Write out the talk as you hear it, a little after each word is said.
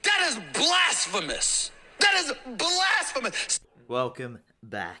blasphemous. That is blasphemous. Welcome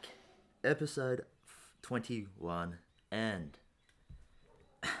back. Episode 21. And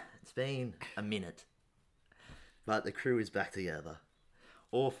it's been a minute. But the crew is back together.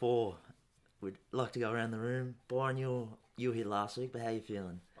 All four would like to go around the room. Brian, you were here last week, but how you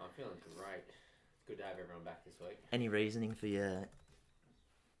feeling? I'm feeling great. It's good to have everyone back this week. Any reasoning for your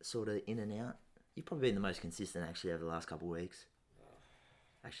sort of in and out? You've probably been the most consistent actually over the last couple of weeks.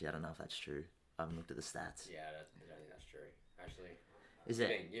 Actually, I don't know if that's true. I haven't looked at the stats. Yeah, I don't think that's true. Actually,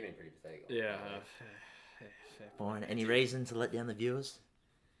 you've been pretty pathetic. Yeah. Brian, any reason to let down the viewers?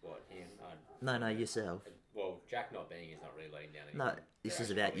 What, him? No, yourself. Well, Jack not being is not really letting down No, anyone. this They're is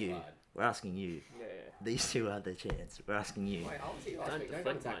actually about really you. hard. We're asking you. Yeah. These two had their chance. We're asking you. Wait, I was here last Don't week.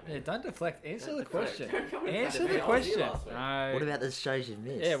 deflect, attack mate. me. Yeah, don't deflect. Answer Don't the deflect. question. Don't come and Answer deflect the me. I was here question. last week. No. What about the shows you've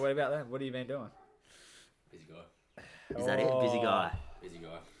missed? Yeah, what about that? What have you been doing? Busy guy. Is that it? Busy guy. Busy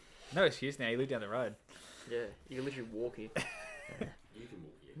guy. No excuse now. You live down the road. Yeah, you can literally walk here. You can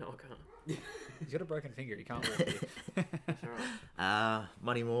walk here. No, I can't. He's got a broken finger. He can't walk here. It's alright.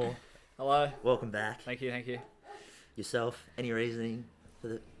 Money Moore, Hello. welcome back. Thank you. Yourself, any reasoning for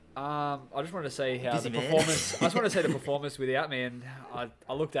the... I just wanted to say how Busy the man. performance. I just wanted to say the performance without me, and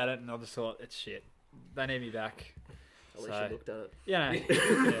I looked at it and I just thought it's shit. They need me back. At least So- you looked at it. Yeah,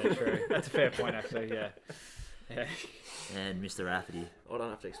 yeah, true. That's a fair point, actually. Yeah. And Mr. Rafferty. I don't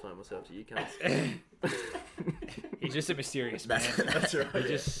have to explain myself to you, cunts. He's just a mysterious man. That's right. He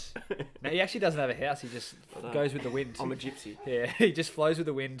just. No, he actually doesn't have a house. He just I don't. goes with the wind. I'm a gypsy. Yeah, he just flows with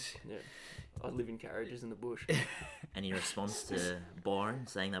the wind. Yeah. I live in carriages in the bush. Any response to Byron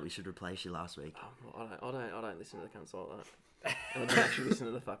saying that we should replace you last week? I don't listen to the cunts like that. And I don't actually listen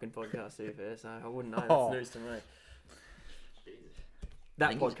to the fucking podcast, to be fair, so I wouldn't know. Oh. That's news to me. Jesus. That I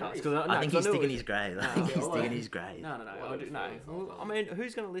think he's- podcast. Cause I think he's knew digging it- his grave. I No, think he's well, digging his grave. No. Well, I do, no. it's Well, I mean,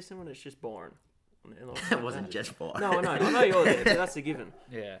 who's going to listen when it's just boring? It wasn't just Byron. No, I know you're there, but that's a given.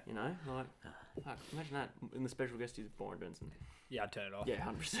 Yeah. You know? Like, fuck, imagine that. In the special guest is Byron Benson. Yeah, I'd turn it off. Yeah,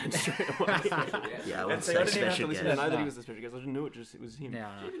 100% straight away. Yeah, I And wouldn't see, say I didn't even have to special listen guest. to know that he No. was the special guest. I just knew it was him. No.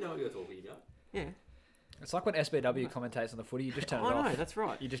 You even know what you're talking about. Yeah. It's like when SBW commentates on the footy. You just turn it I off. know, that's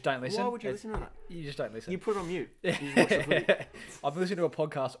right. You just don't listen. Why would you listen to that? You just don't listen. You put it on mute. You just watch the footy. I've listened to a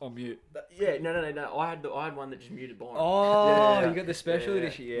podcast on mute. Yeah, no. I had one that just muted Byron. Oh, Yeah. you got the special Yeah.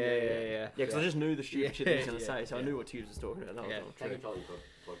 edition. Yeah. Yeah, because I just knew the stupid shit that he was going to Yeah, say, so I yeah. knew what Tubes was talking about. That was Yeah. all Take true. control of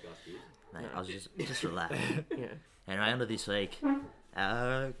your podcast, dude. Mate, I was just relax. Yeah. Anyway, under this week,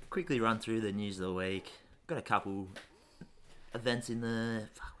 quickly run through the news of the week. Got a couple events in the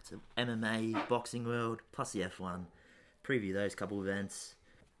MMA, boxing world, plus the F1. Preview those couple events.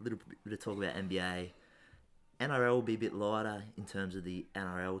 A little bit of talk about NBA. NRL will be a bit lighter in terms of the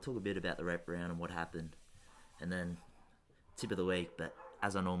NRL. We'll talk a bit about the rep round and what happened. And then, tip of the week, but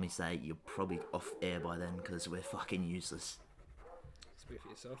as I normally say, you're probably off air by then because we're fucking useless. Speak for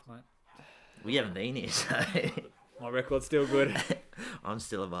yourself, mate. We haven't been here, so My record's still good. I'm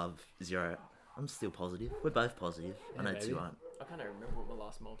still above 0. I'm still positive. We're both positive. I know maybe. 2 aren't. I can't even remember what my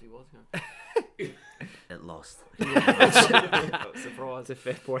last multi was. It lost. Surprise. It's a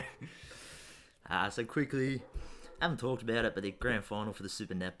fair point. So quickly, haven't talked about it, but the grand final for the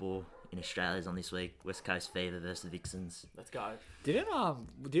Super Netball in Australia is on this week. West Coast Fever versus the Vixens. Let's go. Didn't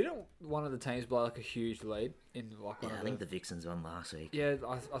one of the teams blow like a huge lead in like one Yeah, of I think the Vixens won last week. Yeah,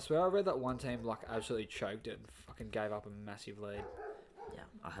 I swear I read that one team like absolutely choked it and fucking gave up a massive lead. Yeah,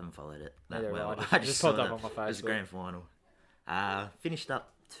 I haven't followed it that Neither well. have I. Just popped saw up that. on my It was the Facebook. grand final. Finished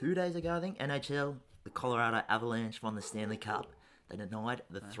up 2 days ago, I think. NHL, the Colorado Avalanche won the Stanley Cup. They denied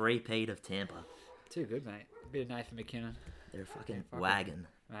the three-peat of Tampa. Too good, mate. A bit of Nathan McKinnon. They're a fucking fucking- wagon.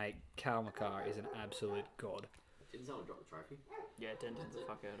 Mate, Cal McCarr is an absolute god. Didn't someone drop the trophy? Yeah, Denton's the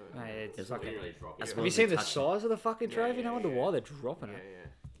fuck out of it. Mate, it's It's fucking... Literally dropped That's it. Have more you than seen the touch it. size of the fucking trophy? yeah, no wonder yeah. why they're dropping Yeah, it.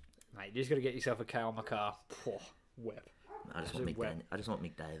 yeah. Mate, you just got to get yourself a Cal McCarr. Poor whip. I just want Absolute wet. I just want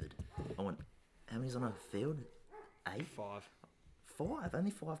McDavid. I want... How many's on a field? 8? 5. 5?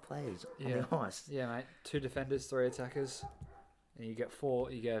 Only 5 players on Yeah. the ice. Yeah, mate. 2 defenders, 3 attackers. And you get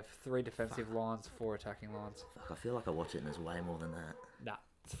 4. You get 3 defensive lines, 4 attacking lines. Fuck, I feel like I watch it and there's way more than that. Nah,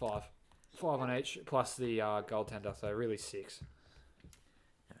 it's 5. 5 on each, plus the goaltender, so really 6.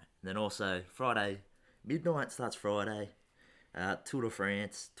 And then also, Friday, midnight starts Friday. Tour de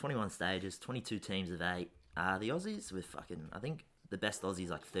France, 21 stages, 22 teams of 8. The Aussies with fucking, I think the best Aussies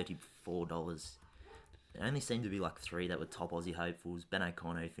like $34. There only seemed to be like 3 that were top Aussie hopefuls. Ben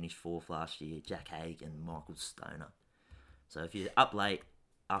O'Connor finished 4th last year, Jack Haig and Michael Stoner. So if you're up late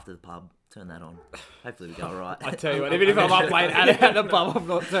after the pub, turn that on. Hopefully we go alright. I tell you what, even if I'm up late at the pub, I'm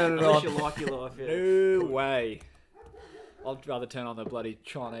not turning it Unless you on. like your life, yeah. No way. I'd rather turn on the bloody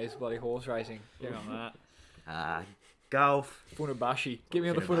Chinese bloody horse racing. Get on that. Golf. Funabashi. Get me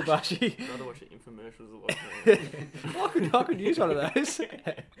on the Funabashi. I'd rather watch the infomercials a lot. I could use one of those.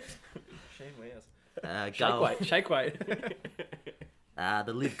 Shane Wowes. Golf. Shake weight.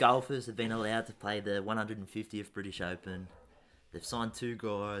 The live golfers have been allowed to play the 150th British Open. They've signed 2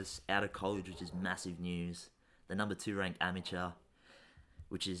 guys out of college, which is massive news. The number 2 ranked amateur,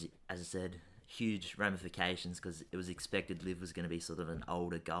 which is, as I said, huge ramifications because it was expected live was going to be sort of an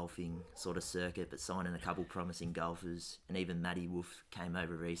older golfing sort of circuit, but signing a couple promising golfers, and even Matty Wolf came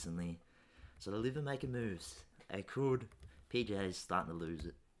over recently. So the live are making moves. They could. PGA's starting to lose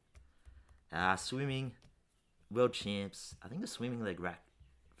it. Swimming, world champs. I think the swimming leg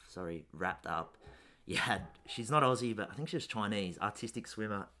wrapped up. Yeah, she's not Aussie, but I think she was Chinese. Artistic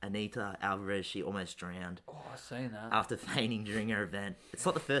swimmer Anita Alvarez, she almost drowned. Oh, I've seen that. After fainting during her event. It's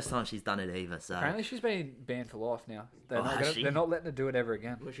not the first time she's done it either, so... Apparently she's been banned for life now. They're she? not letting her do it ever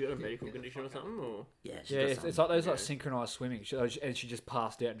again. Was she got a medical condition or something? Or? Yeah, It's like those synchronised swimming. And she just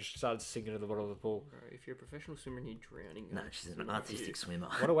passed out and just started sinking to the bottom of the pool. Bro, if you're a professional swimmer and you're drowning... No, she's an artistic swimmer.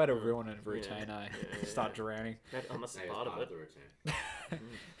 What a way to ruin a routine, Start drowning. Unless it's part of it.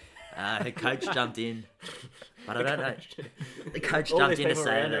 Her coach jumped in, but I don't know. The coach All jumped these in to people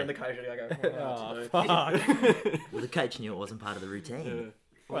say around her that. and the coach are going, Oh, fuck. Well, the coach knew it wasn't part of the routine.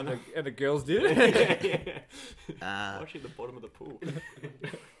 And the girls did it? Actually, the bottom of the pool.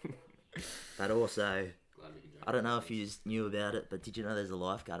 But also, I don't know if you knew about it, but did you know there's a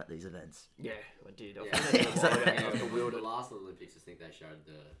lifeguard at these events? Yeah, I did. Yeah, I the last Olympics, I think they showed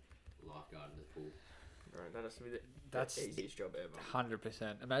the lifeguard in the pool. Right, that has to be That's the easiest job ever.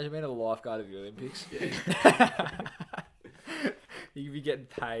 100%. Imagine being a lifeguard of the Olympics. You'd be getting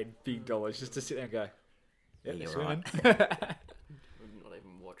paid big dollars just to sit there and go, yeah, you're swimming. I would not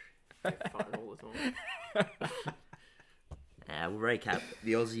even watch. Get fun all the time. We'll recap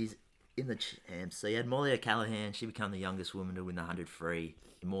the Aussies in the champs. So you had Molly O'Callaghan. She became the youngest woman to win the 100 free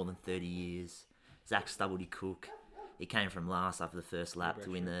in more than 30 years. Zach Stubblety-Cook. He came from last after the first lap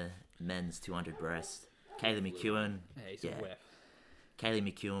to win the men's 200 breast. Kaylee McEwen. He's a whip. Kaylee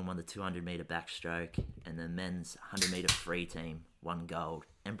McEwen won the 200-metre backstroke, and the men's 100-metre free team won gold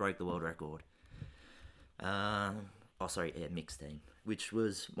and broke the world record. Mixed team, which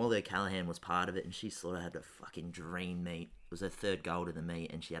was Molly O'Callaghan was part of it, and she sort of had a fucking dream meet. It was her 3rd gold of the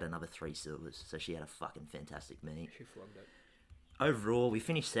meet, and she had another 3 silvers, so she had a fucking fantastic meet. She flogged it. Overall, we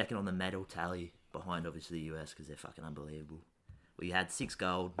finished 2nd on the medal tally, behind obviously the US because they're fucking unbelievable. We had 6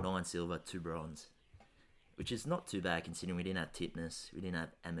 gold, 9 silver, 2 bronze, which is not too bad considering we didn't have Tipness, we didn't have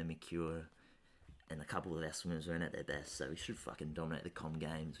Emma McCure, and a couple of our swimmers weren't at their best, so we should fucking dominate the Com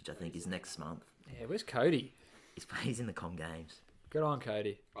Games, which I think is next month. Yeah, where's Cody? He's in the Com Games. Good on,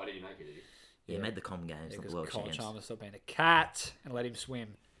 Cody. Oh, did he make it, did he? Yeah, he made the Com Games, not the World Colin Champs. Chalmers stopped being a cat and let him swim.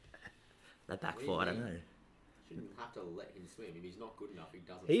 That backfired, I don't know. Shouldn't have to let him swim. If he's not good enough, he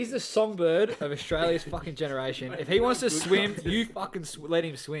doesn't. He's swim. the songbird of Australia's fucking generation. If he wants to swim, you fucking let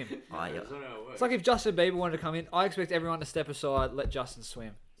him swim. Oh, yeah. That's not how it works. It's like if Justin Bieber wanted to come in, I expect everyone to step aside, let Justin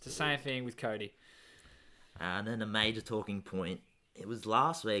swim. It's the same thing with Cody. And then a major talking point. It was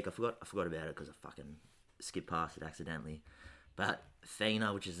last week. I forgot about it because I fucking skipped past it accidentally. But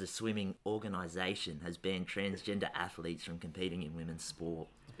FINA, which is the swimming organisation, has banned transgender athletes from competing in women's sport,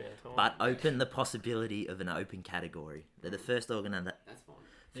 but opened the possibility of an open category. They're the first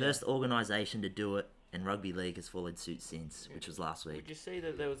That's fine. organisation to do it, and rugby league has followed suit since, which was last week. Did you see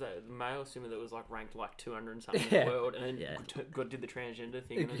that there was a male swimmer that was like ranked like 200 and something in the world, and then did the transgender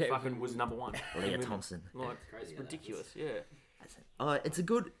thing, and then fucking was number 1. Leah Thompson. Like, Crazy it's how that ridiculous. happens.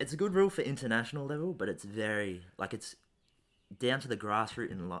 It's a good rule for international level, but it's very it's down to the grassroots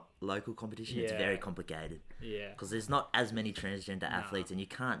and local competition. It's very complicated. Yeah. Because there's not as many transgender athletes, and you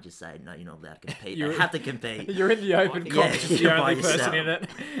can't just say no, you're not allowed to compete. They have to compete. You're in the open competition. you're You're the by only person yourself. in it.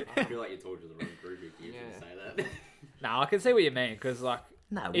 I feel like you're talking to the wrong group if you say that. No, I can see what you mean because like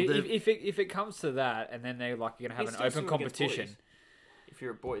No, well, if it comes to that, and then they're like you're gonna have He's an still open swimming against competition. boys. If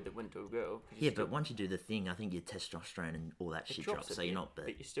you're a boy that went to a girl. yeah, but once you do the thing, I think your testosterone and all that shit drops. a So bit, you're not, but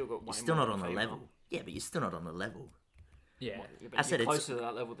you still got. you're still not on the level. Yeah, but you're still not on the level. Yeah. But I said you're it's- closer to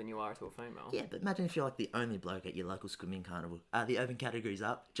that level than you are to a female. Yeah, but imagine if you're like the only bloke at your local swimming carnival. The open category's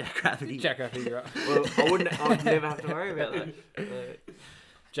up. Jack Rafferty. Jack Rafferty, you're right. Well, I would never have to worry about that.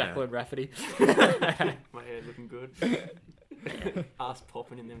 Jacqueline Rafferty. My hair looking good. Ass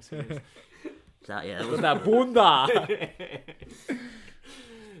popping in them swimmers. So yeah, With that bunda.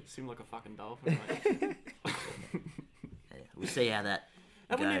 Seem like a fucking dolphin, mate. we'll see how that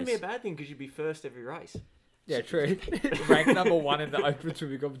That wouldn't even be a goes. bad thing because you'd be first every race. Yeah, true. Ranked number 1 in the open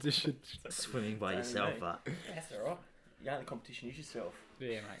swimming competition. Swimming by yourself, but That's alright. You ain't the competition, is yourself. Yeah,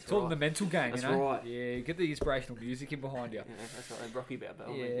 mate. It's all in the mental game, That's you know? right. Yeah, get the inspirational music in behind you. Yeah, that's right. Rocky about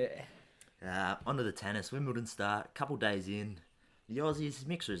that. Yeah. Onto the tennis. Wimbledon start. Couple days in. The Aussies,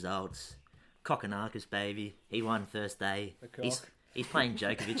 mixed results. Kokonakis, baby. He won first day. He's playing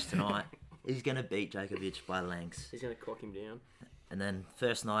Djokovic tonight. He's going to beat Djokovic by lengths. He's going to cock him down. And then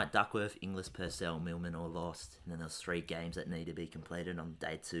first night, Duckworth, Inglis, Purcell, Millman all lost. And then there was 3 games that need to be completed on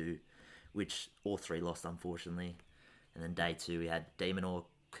day 2, which all 3 lost, unfortunately. And then day 2, we had Demonor,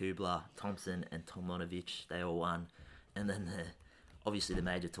 Kubler, Thompson, and Tomljanovic. They all won. And then obviously the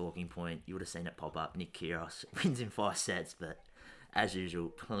major talking point, you would have seen it pop up. Nick Kyrgios wins in 5 sets, but as usual,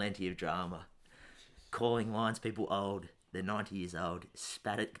 plenty of drama. Calling lines people old. They're 90 years old.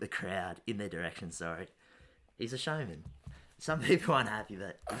 Spat at the crowd in their direction, sorry. He's a showman. Some people aren't happy,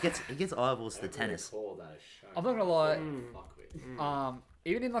 but he gets eyeballs to the tennis. Call that a show. I'm not gonna lie.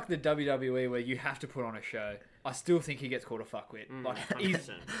 Even in like the WWE where you have to put on a show, I still think he gets called a fuckwit. Like he's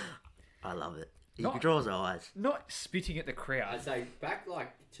I love it. He draws eyes. not spitting at the crowd. I'd say back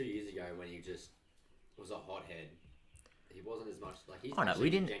like 2 years ago when he just was a hothead, he wasn't as much like he's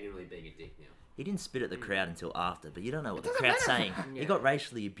genuinely being a dick now. He didn't spit at the crowd until after, but you don't know what the crowd's saying. He got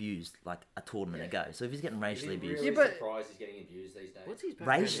racially abused like a tournament ago. So if he's getting racially abused... Really surprised he's getting abused these days. What's his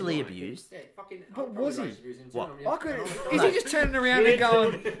racially abused? Yeah, fucking... But was he? What? Is he just turning around and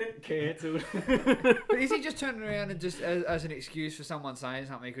going... Cancelled. But is he just turning around and just as an excuse for someone saying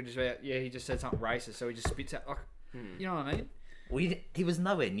something, he could just be he just said something racist, so he just spits out... Like, you know what I mean? Well, he was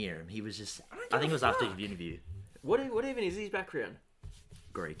nowhere near him. He was just... I think it was after the interview. What even is his background?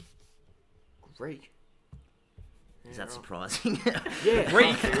 Greek. Greek. Is that surprising? Yeah,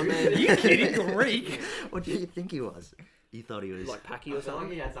 Greek. I mean, are you kidding? Greek. What do you think he was? You thought he was like Packy or something?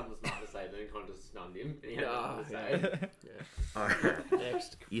 He had something smart to say, then kind of just snunned him. He had nothing to say. Alright.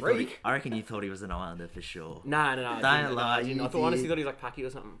 Next. I reckon you thought he was an Islander for sure. No. Don't lie. I honestly thought he was like Packy or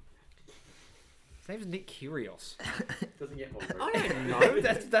something. His name's Nick Kyrgios. Doesn't get more I Greek. don't know.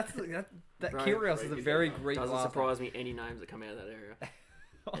 That Right. Kyrgios is a very Greek Doesn't last surprise me any names that come out of that area.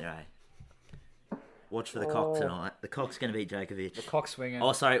 Anyway. Watch for the cock tonight. The cock's going to beat Djokovic. The cock swinging.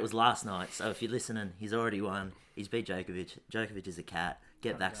 Oh, sorry, it was last night. So if you're listening, he's already won. He's beat Djokovic. Djokovic is a cat.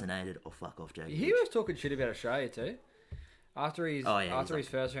 Get vaccinated or fuck off, Djokovic. He was talking shit about Australia too. After his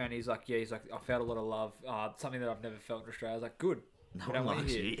first round, he's like, I felt a lot of love. Something that I've never felt in Australia. I was like, good. No we don't one want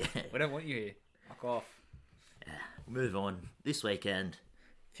likes you here. you. Yeah. We don't want you here. Fuck off. Yeah. Move on. This weekend,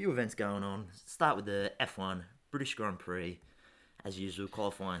 few events going on. Start with the F1 British Grand Prix. As usual,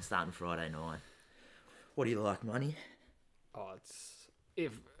 qualifying starting Friday night. What do you like, Money? Oh,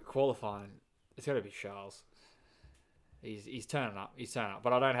 if qualifying, it's got to be Charles. He's turning up.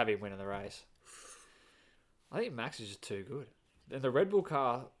 But I don't have him winning the race. I think Max is just too good. And the Red Bull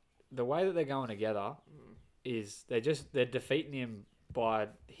car, the way that they're going together is they're defeating him by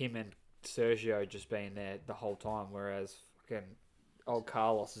him and Sergio just being there the whole time, whereas fucking old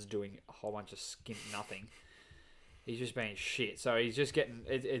Carlos is doing a whole bunch of skint nothing. He's just being shit. So he's just getting...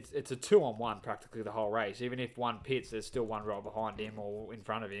 It's a 2-on-1 practically the whole race. Even if one pits, there's still one right behind him or in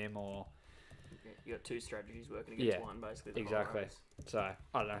front of him or... You got 2 strategies working against one, basically. Exactly. So,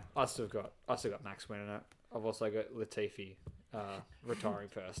 I don't know. I still got Max winning it. I've also got Latifi retiring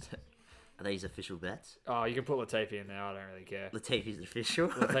first. Are these official bets? Oh, you can put Latifi in there. I don't really care. Latifi's official?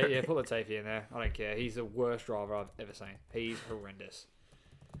 Put Latifi in there. I don't care. He's the worst driver I've ever seen. He's horrendous.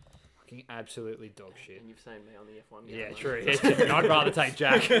 Fucking absolutely dog shit. And you've seen me on the F1 game. Yeah, true. Yeah, I'd rather take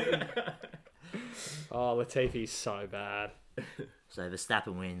Jack. Oh, Latifi's so bad. So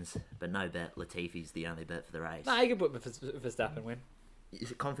Verstappen wins, but no bet. Latifi's the only bet for the race. No, you can put Verstappen win.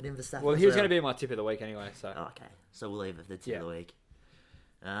 Is it confident Verstappen? Well, he was going to be my tip of the week anyway. So okay, so we'll leave it for the tip of the week.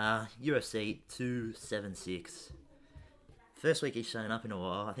 UFC 276. First week he's shown up in a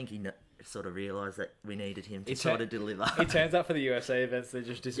while. I think he sort of realised that we needed him to sort of deliver. He turns up for the UFC events, then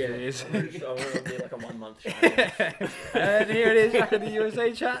just disappears. I want to be like a 1 month show. And here it is back in the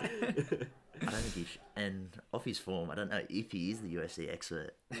USA chat. I don't think and off his form, I don't know if he is the UFC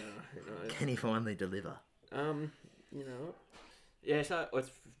expert. No, can he finally deliver? Yeah, so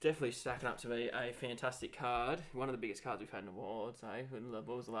it's definitely stacking up to be a fantastic card. One of the biggest cards we've had in a while, I'd say. What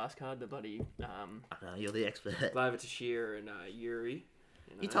was the last card? The bloody... I don't know, you're the expert. Glover Teixeira and Yuri.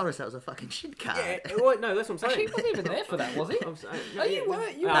 You told us that was a fucking shit card. Yeah, well, no, that's what I'm saying. Actually, he wasn't even there for that, was he? I'm saying, no, you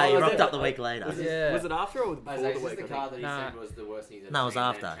weren't. You rocked up the week later. Was it after or before the week? The card that he said was the worst thing he's ever No, it was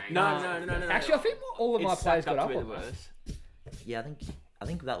after. No. Actually, I think all of my players got up on that. Yeah, I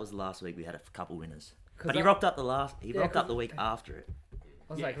think that was last week we had a couple winners. But he rocked up the week after it.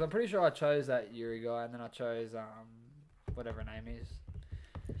 I was like, because I'm pretty sure I chose that Yuri guy, and then I chose whatever her name is.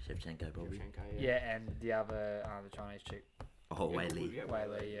 Shevchenko, probably. Shevchenko, Yeah, and the other, the Chinese chick. Oh, Whaley.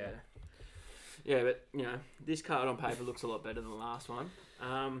 Whaley, yeah. Yeah, but, this card on paper looks a lot better than the last one.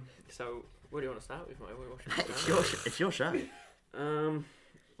 So, what do you want to start with, mate? It's your show.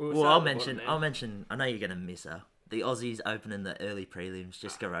 Well, I'll mention. I know you're gonna miss her. The Aussies opening the early prelims.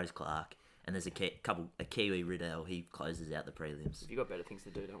 Jessica Rose Clark, and there's a Kiwi Riddell. He closes out the prelims. If you got better things to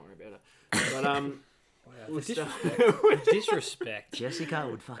do, don't worry about it. But Wow, disrespect. Jessica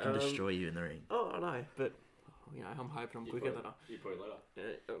would fucking destroy you in the ring. Oh, I know, but I'm hoping I'm quicker than her. You probably later.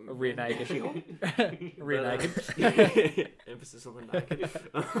 Rear naked. Rear naked. Emphasis on the naked.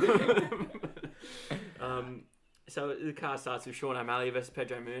 So the card starts with Sean O'Malley versus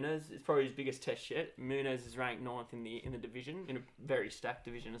Pedro Munez. It's probably his biggest test yet. Munez is ranked 9th in the division, in a very stacked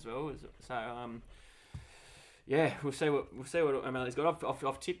division as well. So we'll see what O'Malley's got.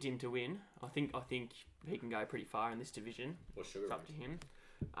 I've tipped him to win. I think he can go pretty far in this division. What's sugar? It's up to him.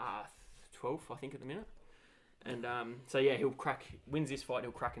 12th, I think, at the minute. And he'll crack. Wins this fight,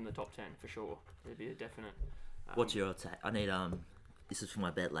 he'll crack in the top 10 for sure. It'll be a definite. What's your attack? I need This is for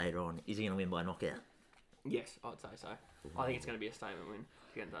my bet later on. Is he gonna win by knockout? Yes, I'd say so. I think it's going to be a statement win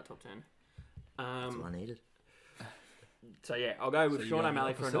to get into that top 10. That's what I needed. So I'll go with Sean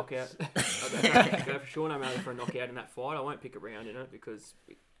O'Malley for a knockout. I'll go for Sean O'Malley for a knockout in that fight. I won't pick a round in it because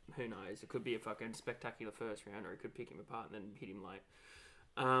who knows? It could be a fucking spectacular first round, or it could pick him apart and then hit him late.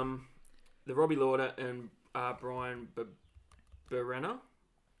 The Robbie Lauder and Brian Berena.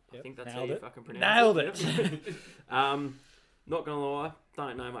 I think that's how you fucking pronounce Nailed it. it. Not gonna lie,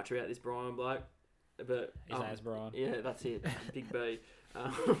 don't know much about this Brian bloke. But his name's Brian. Yeah, that's it. Big B.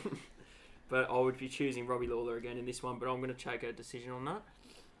 But I would be choosing Robbie Lawler again in this one, but I'm going to take a decision on that.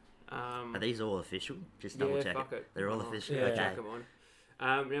 Are these all official? Just double check it. They're all official? Yeah, okay. come on.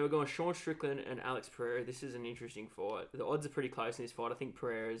 Now we're going Sean Strickland and Alex Pereira. This is an interesting fight. The odds are pretty close in this fight. I think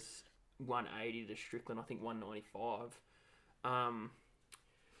Pereira's 180 to Strickland, I think 195. I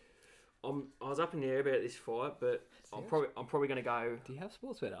was up in the air about this fight, but I'm probably going to go... Do you have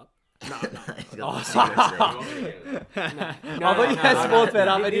Sportsbet up? No. I thought you had Sportsbet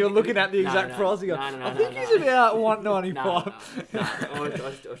up and you were looking at the exact price. You go, I think he's about 195.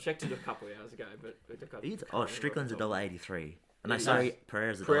 I checked it a couple of hours ago, but Strickland's $1.83. No, sorry,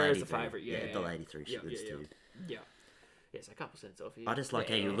 Pereira's $1.83. Pereira's the favourite, yeah. $1.83. Yeah. Yes, a couple cents off here. I just like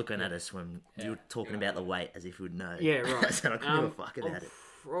how you're looking at us when you're talking about the weight as if we'd know. Yeah, right. I said I couldn't give a fuck about it.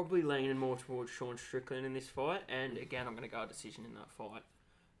 Probably leaning more towards Sean Strickland in this fight, and again, I'm going to go a decision in that fight.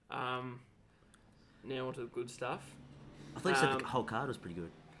 Now onto the good stuff. I thought you said the whole card was pretty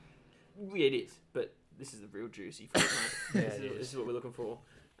good. Yeah, it is, but this is the real juicy fight, mate. This is what we're looking for.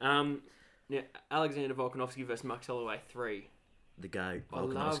 Now, Alexander Volkanovski versus Max Holloway 3. The GOAT,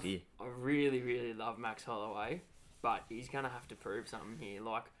 Volkanovski. I really, really love Max Holloway, but he's going to have to prove something here.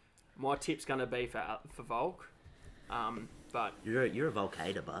 Like, my tip's going to be for Volk. But you're a Volk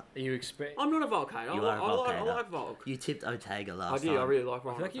hater, but you expect? I'm not a Volk hater. I like Volk. You tipped Ortega last time. I really like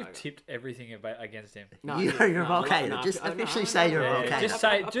Ryan. I feel like you've tipped everything against him. No, you're a Volk hater. Just officially say you're a Volk hater. Just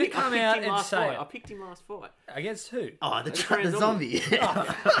say, do come out and say it. I picked him last fight. Against who? Oh, the zombie.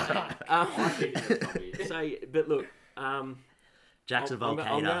 But look, Jack's a Volk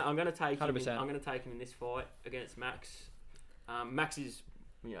hater. I'm going to take him. 100%. I'm going to take him in this fight against Max. Max is,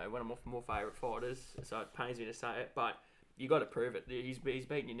 one of my more favourite fighters, so it pains me to say it, but you got to prove it. He's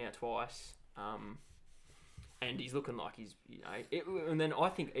beaten you now twice, and he's looking like he's and then I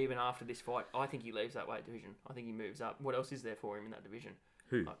think even after this fight, I think he leaves that weight division. I think he moves up. What else is there for him in that division?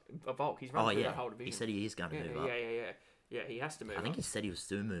 Who? A Volk. He's run through that whole division. He said he is going to move up. Yeah, he has to move up. I think he said he will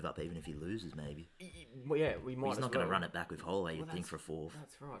still move up even if he loses, maybe. Well, yeah, we might. He's not going to run it back with Holloway. You'd think for a fourth.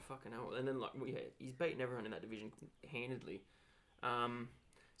 That's right. Fucking hell. And then he's beaten everyone in that division handedly. So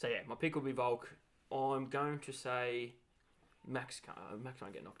yeah, my pick will be Volk. I'm going to say Max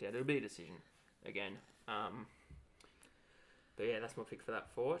won't get knocked out. It'll be a decision again. But yeah, that's my pick for that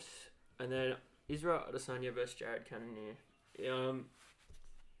fight. And then Israel Adesanya versus Jared Cannonier.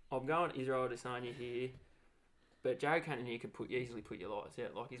 I'm going Israel Adesanya here, but Jared Cannonier could easily put your lights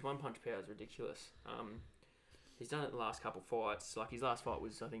out. Like, his one punch power is ridiculous. He's done it the last couple fights. Like, his last fight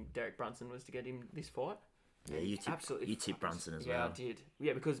was, I think, Derek Brunson was to get him this fight. Yeah, you tipped Brunson as well. Yeah, I did.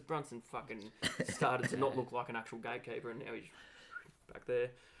 Yeah, because Brunson fucking started to not look like an actual gatekeeper, and now he's back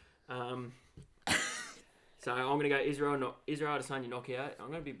there. So I'm going to go Israel Adesanya knockout. I'm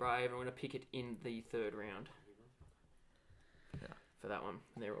going to be brave. I'm going to pick it in the third round. For that one.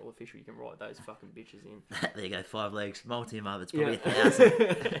 And they're all official. You can write those fucking bitches in. There you go. 5 legs. Multi him up. It's probably 1,000.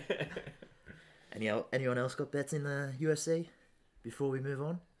 Anyone else got bets in the UFC before we move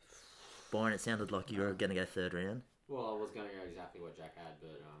on? Byron, it sounded like you were going to go third round. Well, I was going to go exactly what Jack had,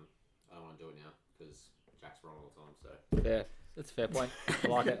 but I don't want to do it now because Jack's wrong all the time. So Yeah, that's a fair point. I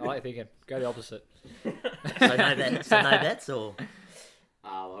like it. I like thinking. Go the opposite. So no bets. So no bets or.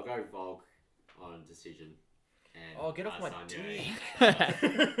 I'll go Volk on decision. And Get off my dick.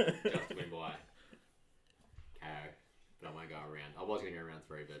 Just to win by KO. But I won't go around. I was going to go around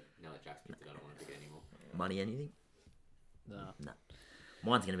 3, but now that Jack's picked it, I don't want to pick it anymore. Money, anything? No.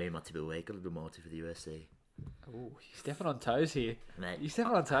 Mine's going to be my tip of the week. A little more tip of the UFC. Ooh, you're stepping on toes here. Mate, You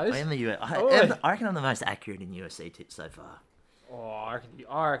stepping on toes? I am the I reckon I'm the most accurate in UFC tips so far. Oh,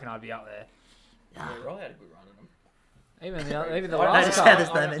 I reckon I'd be up there. Yeah, Riley had a good run in them. Even the I last just card. had this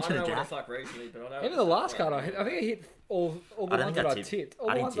no mention I of don't know what Jack. it's like recently, but I know. Even the last card, I think I hit all the I don't ones think that I I tipped. tipped. I All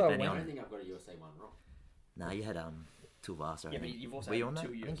the didn't ones tip that I any I on don't went. think I've got a USA 1 wrong. No, you had Tuivasa. Yeah, but you've also Were you had on 2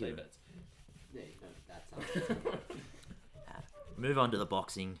 that? I think UFC you were. bets. Yeah, that's Move on to the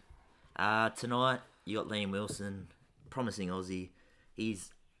boxing. Tonight, you got Liam Wilson, promising Aussie.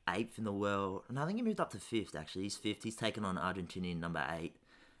 He's 8th in the world. And I think he moved up to 5th, actually. He's 5th. He's taken on Argentinian number 8,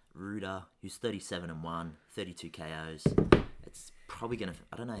 Ruda, who's 37-1, 32 KOs. It's probably going to...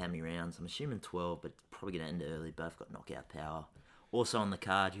 I don't know how many rounds. I'm assuming 12, but probably going to end early. Both got knockout power. Also on the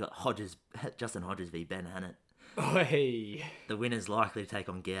card, you got Justin Hodges v. Ben Hannett. Oh, hey. The winner's likely to take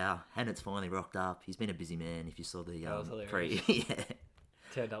on Gao. Hannett's finally rocked up. He's been a busy man, if you saw the That was pre. hilarious. Yeah.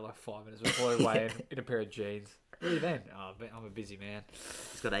 Turned up like 5 minutes before he weighed in a pair of jeans. What are you then? Oh, I'm a busy man.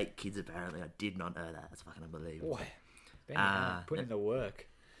 He's got 8 kids, apparently. I did not know that. That's fucking unbelievable. Boy, Ben, putting in the work.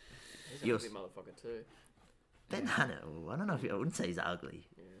 He's a Yours- big motherfucker too. Ben Hannett, I don't know if I wouldn't say he's ugly.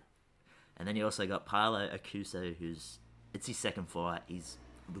 Yeah. And then you also got Paolo Akuso, it's his second fight. He's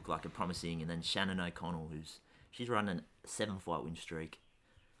looked like a promising. And then Shannon O'Connell, she's running a 7-fight win streak.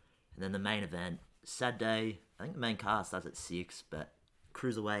 And then the main event, sad day. I think the main card starts at 6, but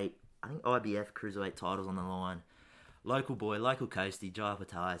cruiserweight, I think IBF cruiserweight titles on the line. Local boy, local coastie, Jai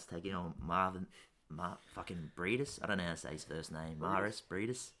Patai is taking on fucking Breedis. I don't know how to say his first name.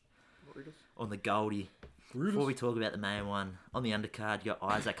 Breedis. On the Goldie. Before we talk about the main one, on the undercard, you got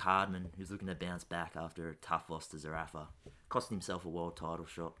Isaac Hardman, who's looking to bounce back after a tough loss to Zarafa. Costing himself a world title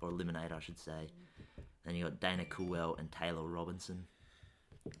shot, or eliminator, I should say. Then you got Dana Coolwell and Taylor Robinson.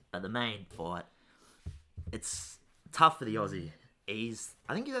 But the main fight, it's tough for the Aussie.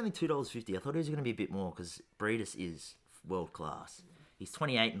 I think he's only $2.50. I thought he was going to be a bit more because Breedis is world class. He's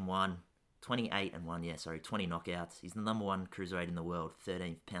 28-1, 20 knockouts. He's the number 1 cruiserweight in the world,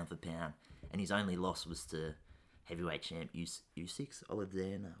 13th pound for pound. And his only loss was to heavyweight champ U6,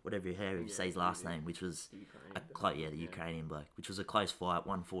 Oledzana, whatever you say his last name, which was the Ukrainian bloke, which was a close fight,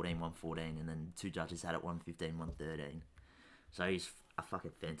 114, and then 2 judges had it 115, 113. So he's a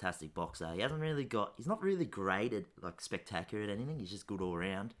fucking fantastic boxer. He's not really graded like spectacular at anything. He's just good all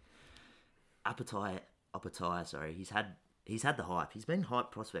around. Apatai, he's had the hype. He's been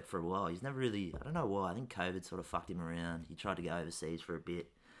hype prospect for a while. He's never really, I don't know why. I think COVID sort of fucked him around. He tried to go overseas for a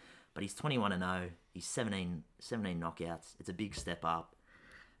bit. But he's 21-0. He's 17 knockouts. It's a big step up.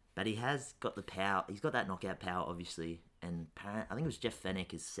 But he has got the power. He's got that knockout power, obviously. And I think it was Jeff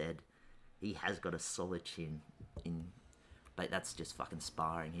Fennick has said he has got a solid chin. But that's just fucking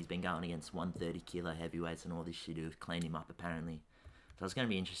sparring. He's been going against 130 kilo heavyweights and all this shit who've cleaned him up, apparently. So it's going to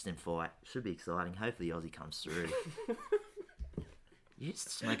be an interesting fight. Should be exciting. Hopefully Aussie comes through. You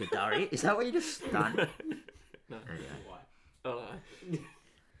just smoke a durry? Is that what you just done? No. Okay. Oh no.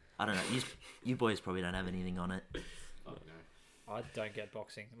 I don't know. You boys probably don't have anything on it. Oh, no. I don't get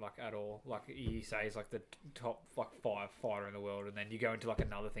boxing like at all. Like he says, like the top 5 fighter in the world, and then you go into like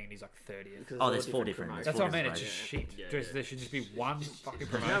another thing, and he's like 30th. Oh, there's 4 different. promotions. That's what I mean. It's just shit. Yeah, There should just be one fucking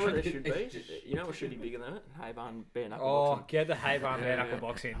You know what promotion. there should be? You know what should be bigger than it? Hey-Barn bare knuckle Oh, boxing. get the Haybarn bare Yeah, knuckle yeah.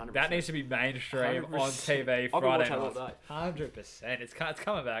 boxing. 100%. That needs to be mainstream 100%. on TV I could watch Friday that all nights. day. 100%. It's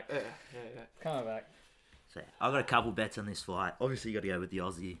coming back. Yeah. Coming back. So I've got a couple bets on this fight. Obviously, you got to go with the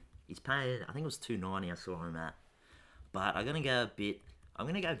Aussie. He's paying, I think it was $2.90 I saw him at. But I'm going to go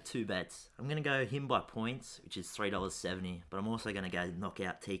 2 bets. I'm going to go him by points, which is $3.70. But I'm also going to go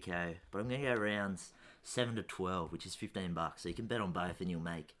knockout TKO. But I'm going to go rounds 7 to 12, which is $15. So you can bet on both and you'll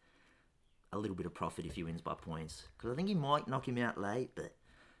make a little bit of profit if he wins by points. Because I think he might knock him out late, but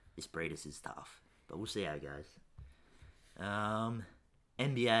this Breedis is tough. But we'll see how it goes.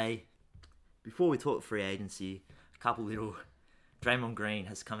 NBA. Before we talk free agency, a couple little... Draymond Green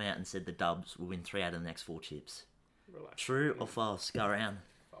has come out and said the Dubs will win 3 out of the next 4 chips. Relax. True or false? Go around.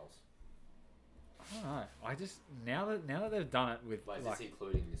 False. I don't know. I just now that they've done it with Wait, is like this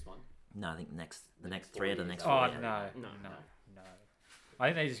including this one? No, I think the next 3 4 out of the years. next oh 4. no, yeah. no. I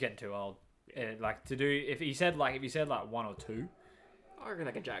think they're just getting too old. Like to do if he said like 1 or 2, I reckon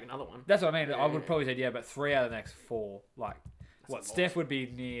they can jag another one. That's what I mean. Yeah, I would yeah. probably say, yeah, but 3 out of the next 4. Like, a lot. Steph would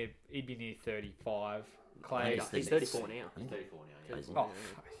be near, he'd be near 35. Clay, He's He's 34 now. He's 34 now. Yeah. oh,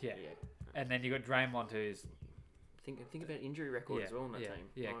 yeah. And then you got Draymond, who's, Think about injury record yeah, as well in that yeah, team.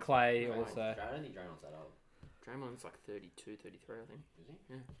 yeah, Like, Clay Draymond- also. I don't think Draymond's that old. Draymond's like 32, 33, I think.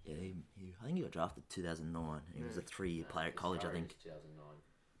 Is he? Yeah, I think he got drafted 2009. He was a 3-year player at college, I think. 2009.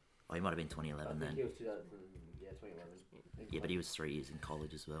 Oh, he might have been 2011 then. he was 2011. Yeah, but he was 3 years in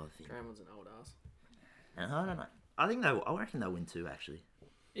college as well, I think. Draymond's an old ass. And I don't know. I reckon they'll win 2, actually.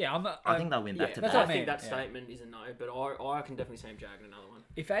 Yeah, I think they'll win back Yeah, to that's I what I back. mean. think that yeah. statement is a no, but I can definitely see him jagging another one.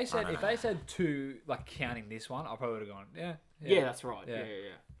 If they said don't if know. they said 2, like counting this one, I probably would have gone, yeah. Yeah, that's right. Yeah.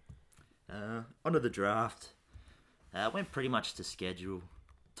 Yeah. Onto the draft. Went pretty much to schedule.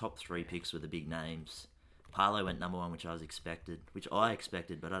 Top 3 picks were the big names. Parlo went number 1, which I expected,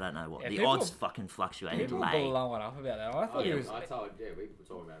 but I don't know what. Yeah, The people- odds fucking fluctuated People were late. blowing up about that. I thought Oh, he yeah, was. we were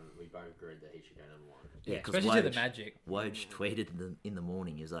talking about it. We both agreed that he should go number 1. Yeah, because especially to the Magic. Woj tweeted in the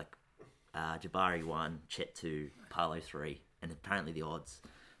morning. He was like, Jabari 1, Chet 2, Parlo 3, and apparently the odds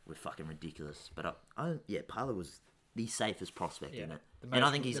were fucking ridiculous. But Parlo was the safest prospect Yeah, in it, the and I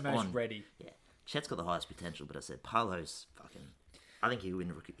most- think he's the most on. ready. Yeah, Chet's got the highest potential, but I said Parlo's fucking. I think he'll win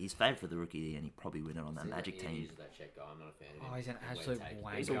the rookie. He's favoured for the rookie of the year, and he'll probably win it on that Magic team. He's that check guy. I'm not a fan of him. Oh, he's an And absolute when he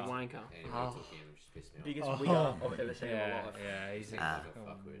wanker. He's a wanker. And when he Oh. took him, it just pissed me off. Biggest Oh. wigger I've ever seen in my Yeah, life. yeah, he's a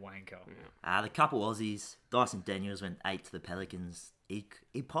fuckwit. wanker. The couple Aussies, Dyson Daniels went 8 to the Pelicans. He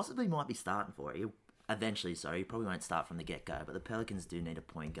possibly might be starting for it. He probably won't start from the get-go, but the Pelicans do need a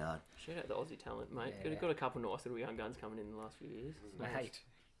point guard. Shout out the Aussie talent, mate. Yeah. Got a couple nice little young guns coming in the last few years. Mate,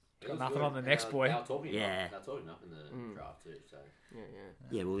 It got was nothing good. on the next boy. They were talking Yeah. They were talking up in the draft too. So Yeah.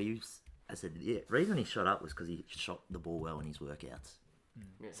 Yeah, well, I said, the reason he shot up was because he shot the ball well in his workouts.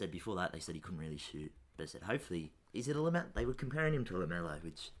 Yeah. Said before that, they said he couldn't really shoot. But I said, hopefully, is it a LaMelo? They were comparing him to LaMelo,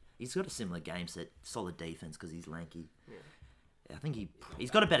 which he's got a similar game set, solid defense because he's lanky. Yeah. I think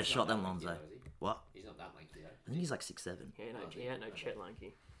he's got a better shot than Lonzo. Though, is he? What? He's not that lanky though. I think he's like 6'7". He ain't no Chet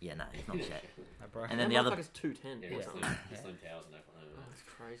Lanky. Yeah, no, he's not Chet. no, bro. And then the other, Motherfucker's 210. Yeah, or he's something. Slim Towers in Oklahoma. That's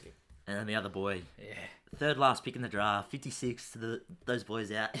crazy. and then the other boy, Yeah. third last pick in the draft, 56 to those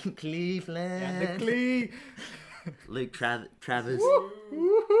boys out in Cleveland. And the Clee. Luke Travers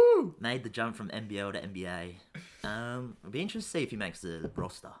Woohoo! made the jump from NBL to NBA. It'll be interesting to see if he makes the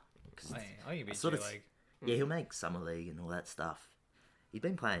roster. 'Cause I think he'd be sort of- G-League. yeah, he'll make summer league and all that stuff. He's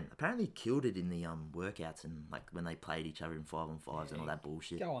been playing. Apparently, he killed it in the workouts and like when they played each other in 5-on-5s and all that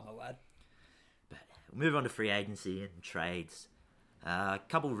bullshit. Go on, the lad. But we'll move on to free agency and trades. A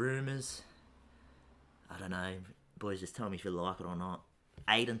couple rumours. I don't know. Boys, just tell me if you like it or not.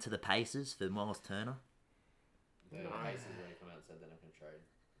 Aiden to the Pacers for Miles Turner. The Pacers when they come out and said they're not going to trade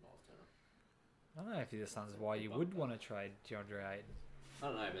Miles Turner. I don't know if this is why you would want to trade DeAndre Ayton. I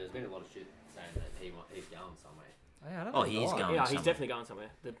don't know, but there's been a lot of shit saying that he's going somewhere. Yeah, I don't Oh, know he is why. going. Yeah, he's somewhere. definitely going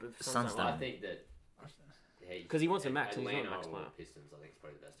somewhere. The Suns don't don't. I like- think that 'Cause he wants a max and he's not a Atlanta max or player. the Pistons, I think, is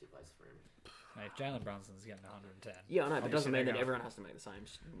probably the best two places for him. Mate, if Jalen Brunson's getting 110. Yeah, I know, but it Obviously doesn't mean they're that going- everyone has to make the same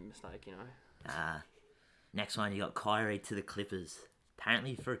mistake, you know. Next one, you got Kyrie to the Clippers.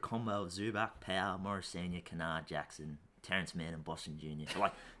 Apparently for a combo of Zubac, Powell, Morris Senior, Kennard, Jackson, Terrence Mann, and Boston Jr. For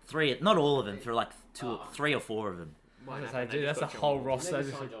like 3, not all of them, for like 3 or 4 of them. Won't I was happen, gonna say, they dude, just that's got a John whole Wall. roster. Never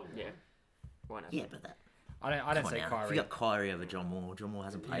Just signed like- John Wall. Yeah. Won't happen. Yeah, but that. I don't say Come on now. Kyrie. If you got Kyrie over John Wall, John Wall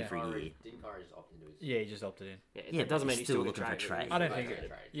hasn't played Yeah. for a year. Didn't Kyrie just opt into his... Yeah, he just opted in. Yeah, Yeah, it doesn't but mean he's he's still still looking for a trade. I don't He's think. looking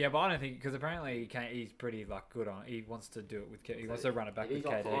for a trade. Yeah, but I don't think because apparently he's pretty like good on. He wants to do it with. He wants to run it back He's with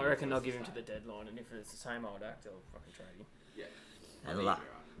off KD. for- I reckon they'll give him to the deadline, and if it's the same old act, they'll fucking trade him. Yeah. And I la- think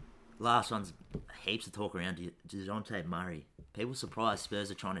you're right. last one's heaps of talk around DeJounte Murray. People surprised Spurs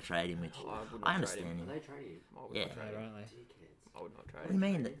are trying to trade him, which I would not I trade understand him. him. Are they trading him? I would Yeah. not trade Yeah, him. don't they? Dickheads. I would not trade What do you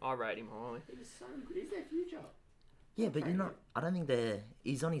him. mean? I rate him highly. He's so good. He's their future. Yeah, but you're not. I don't think they're.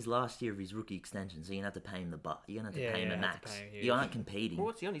 He's on his last year of his rookie extension, so you're gonna have to pay him the butt. You're gonna have to Yeah, pay him yeah, a have to max. pay him huge. You aren't competing. Well,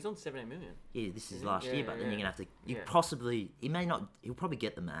 what's he on? He's on 17 million. Yeah, this is Yeah, last yeah, year, but then yeah. you're gonna have to. You Yeah. possibly. He may not. He'll probably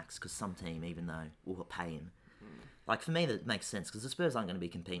get the max because some team, even though, will pay him. Like for me, that makes sense because the Spurs aren't going to be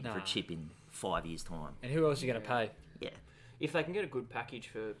competing for a Nah. chip in 5 years' time. And who else are you going to pay? Yeah, If they can get a good package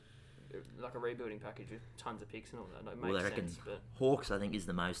for, like a rebuilding package with tons of picks and all that, it well, makes I reckon sense. But Hawks, I think, is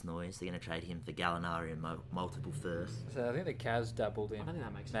the most noise. They're going to trade him for Gallinari and multiple firsts. So I think the Cavs dabbled in. I don't think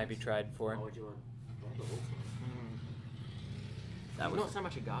that makes Maybe sense. trade for Why him. would you want the Hawks? That Not was so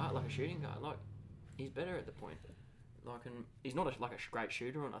much a guard, like a shooting guard. Like he's better at the point. Like, and he's not like a great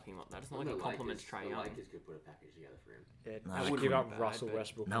shooter or nothing like that. It's not like The he complements Lakers- Trae the Young. Lakers could put a package together for him. Yeah, No, I they would give couldn't. up Russell But-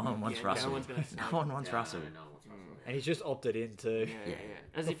 Westbrook. no one wants Yeah, Russell. no one's gonna say- No one wants Yeah, Russell. No one wants Russell. And he's just opted in too. Yeah. Yeah.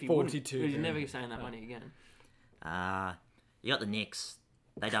 As For if he 42 wouldn't. He's grand. never saying that money again. You got the Knicks.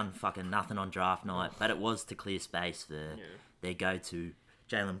 They done fucking nothing on draft night, but it was to clear space for their go-to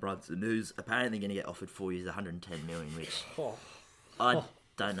Jalen Brunson, who's apparently going to get offered 4 years, 110 million, which I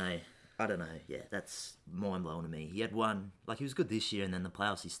don't know. I don't know. Yeah, that's mind-blowing to me. He had one, like he was good this year, and then the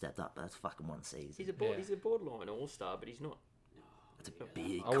playoffs he stepped up, but that's fucking one season. He's a borderline all-star, but he's not. That's a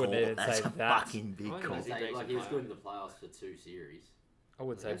big I call. wouldn't even That's say a that. fucking big I call. think that's- Like he was good in the playoffs for 2 series. I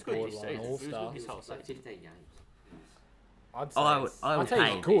wouldn't say That's good this borderline season. all-star. His whole like season. 15 games. I'd say I would I'd say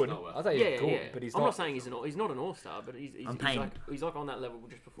pay. he's good. He's not I'd say he's good, but he's I'm not. not saying he's not an all-star, but he's I'm paying- he's like on that level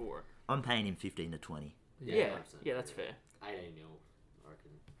just before. I'm paying him 15 to 20. Yeah, 100%. that's fair. 18 mil, I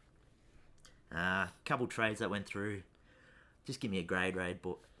reckon. Couple trades that went through. Just give me a grade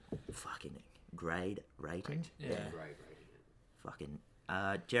fucking grade rating. Yeah. Great. Fucking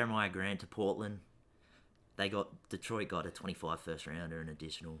Jeremiah Grant to Portland. Detroit got a 25 first rounder and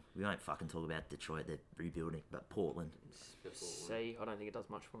additional. We won't fucking talk about Detroit. They're rebuilding, but Portland. C. I don't think it does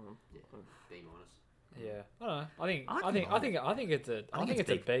much for him. Yeah, B minus. Yeah, I don't know. I think it's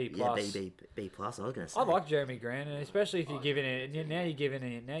a B plus. Yeah, B plus. I was gonna say. I like Jeremy Grant, and especially if you're giving it now. You're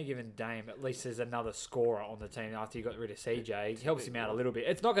giving Dame at least there's another scorer on the team after you got rid of CJ. It helps him out a little bit.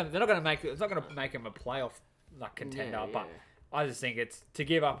 It's not gonna make him a playoff like contender, but I just think it's to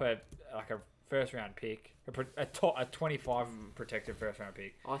give up a first round pick, a 25 protected first round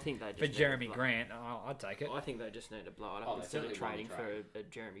pick. I think they just For need Jeremy to blow- Grant, I'd take it. I think they just need to blow it Oh, up they instead of certainly trading want for to a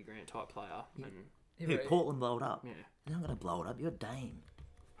Jeremy Grant type player. And Who, Portland blowed up. yeah, They're not gonna blow it up. You're Dame.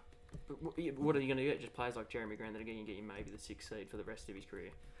 but what are you going to get? Just players like Jeremy Grant that are going to get you maybe the 6th seed for the rest of his career.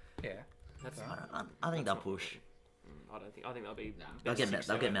 Yeah, That's I think they'll not push. I don't think. I think they'll be. They'll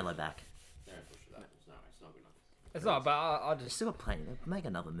get Melo back. They don't push for that. It's not good enough. it's not. But I They just still got plenty. They'll make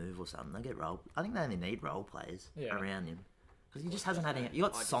another move or something. They'll get role. I think they only need role players around him because he just hasn't had any. You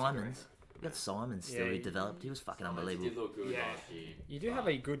got I disagree. Simons. You got Simons still. Yeah, He he- developed. He was fucking He did unbelievable. look good Yeah. last year. you do have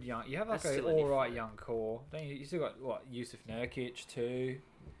a good young. You have like That's a still a all right different- young core. Then you still got what Yusuf Nurkic too.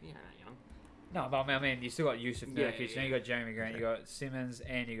 Yeah, not young. No, but I mean, you still got Yusuf Yeah, Nurkic, yeah, then you got Jeremy Grant, you got Simmons,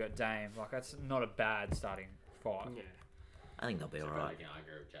 and you got Dame. Like that's not a bad starting five. Yeah. I think they'll be So alright. I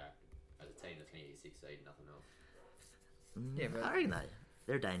agree with Jack. As a team that's going to get 6th seed, nothing else. Yeah, but- I reckon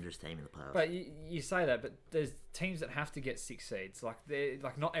they're a dangerous team in the playoffs. But you say that, but there's teams that have to get 6 seeds. Like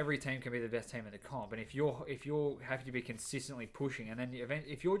not every team can be the best team in the comp. And if you're having to be consistently pushing, and then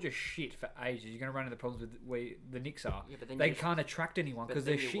if you're just shit for ages, you're going to run into the problems with where the Knicks are. Yeah, but then they you- can't attract anyone because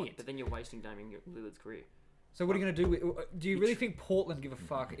they're shit. But then you're wasting Damian Lillard's career. So what are you going to do? Do you really think Portland give a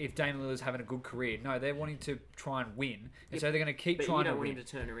fuck if Damian Lillard's having a good career? No, they're wanting to try and win, and so they're going to keep But trying you to don't want win. him to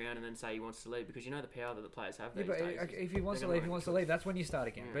turn around and then say he wants to leave because you know the power that the players have Yeah, these but days. if he wants to They're leave, gonna he wants to leave. That's when you start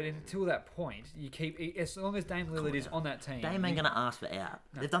again. But until that point, you keep as long as Dame Lillard is on that team. Dame ain't gonna ask for out.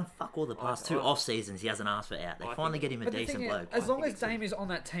 They've done fuck all the past 2 off seasons. He hasn't asked for out. They I finally think- get him a But the decent thing is, bloke. as long think as Dame is on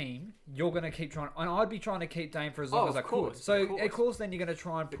that team, you're going to keep trying. And I'd be trying to keep Dame for as long Oh, as of I could. course, So of course. then you're going to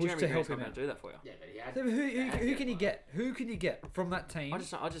try and But push Jeremy to help Grant's not him going out. to do that for you. Yeah, but he had. So who can you get? Who can you get from that team? I just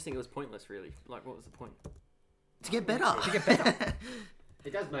think it was pointless, really. Like, what was the point? To get better. To get better.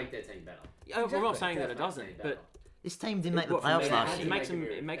 It does make their team better. Yeah, we're not saying It that does it make doesn't, their team better. but This team didn't make the What, for playoffs me, last it year.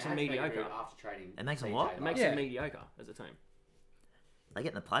 makes them mediocre. After trading It makes them CJ what? it makes Yeah. them mediocre as a team. They get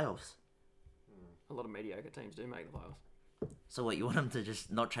in the playoffs. A lot of mediocre teams do make the playoffs. So what? You want them to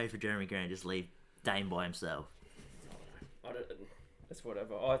just not trade for Jeremy Grant, just leave Dame by himself? That's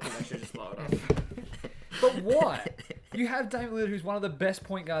whatever. I think they should just blow it up. But why? You have Dame Lillard, who's one of the best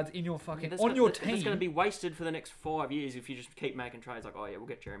point guards in your fucking on your team. It's going to be wasted for the next 5 years if you just keep making trades like, oh yeah, we'll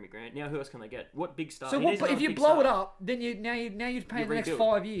get Jeremy Grant. Now who else can they get? What big star? So He what? needs But if another you big blow star. it up, then you're paying the next rebuild.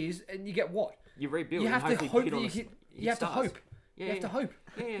 5 years, and you get what? You rebuild. You and have to hopefully hope hit that on you the hit. hit You have to stars. hope. Yeah, You have to hope.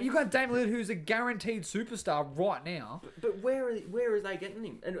 Yeah, yeah. You got Dame Lillard, who's a guaranteed superstar right now. But where are they getting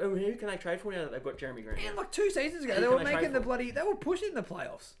him? And who can they trade for now that they've got Jeremy Grant? And like 2 seasons ago, Who they can were they making trade the for? bloody. They were pushing the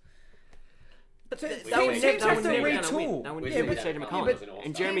playoffs. But Teams they were have never- to they were never gonna win. retool. They were Yeah, never but- CJ yeah, McCollum. but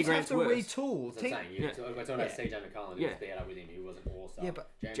And Jeremy Teams have Grant's to worse. retool. That's what I'm saying. Yeah. We're talking about CJ McCollum. He Yeah. was better with him. He wasn't all-star. Yeah,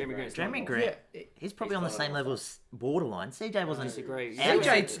 but Jeremy Grant's Jeremy not Grant, Yeah. he's probably He's on the not same an level all-star. as borderline. CJ wasn't. disagree.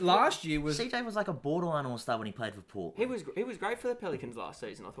 CJ last year was. CJ was like a borderline all-star when he played for Portland. He was great for the Pelicans last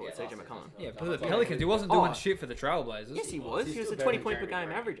season. I thought Yeah, CJ last McCollum. season. Yeah, for the Pelicans, he wasn't doing Oh. shit for the Trailblazers. Yes, he was. He's He was a still 20 better point per than game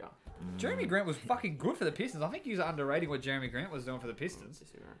Jeremy averager. Jeremy Grant was fucking good for the Pistons. I think he was underrating what Jeremy Grant was doing for the Pistons.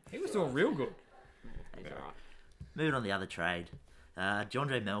 He was doing real good. He's alright. Moving on to the other trade.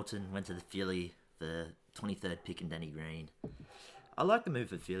 Jondre Melton went to the Philly for 23rd pick and Danny Green. I like the move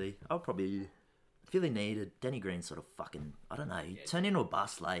for Philly. Philly needed Danny Green sort of fucking, I don't know, he turned into a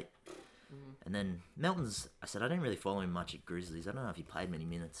bust late. And then Melton's, I didn't really follow him much at Grizzlies. I don't know if he played many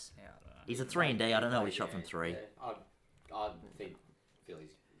minutes. Yeah, I don't know. He's a 3 and D. I don't know what he shot from 3. Yeah, I'd I think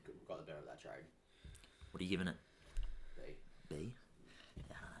Philly's got the better of that trade. What are you giving it? B. B?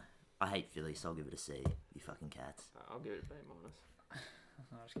 Yeah, I don't know. I hate Philly, so I'll give it a C. You fucking cats. I'll give it a B minus.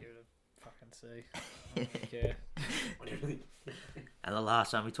 I'll just give it a fucking C. I don't really care. And the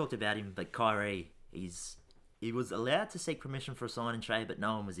last one, we talked about him, but Kyrie, he was allowed to seek permission for a sign and trade, but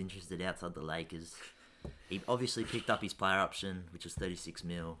no one was interested outside the Lakers. He obviously picked up his player option, which was 36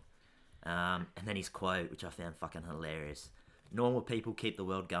 mil. And then his quote, which I found fucking hilarious. Normal people keep the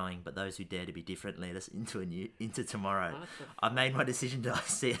world going, but those who dare to be different lead us into tomorrow. I've made my decision to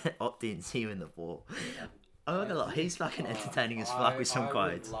opt in. See you in the fall. I'm not gonna lie, he's fucking entertaining as fuck with some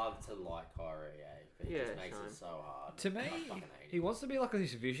quotes. I would love to like Kyrie, but he just makes it so hard. To me, I fucking hate he him. wants to be like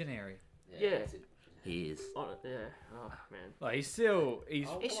this visionary. Yeah. it's a- He is. Oh, yeah. Oh, man. Like he's still He's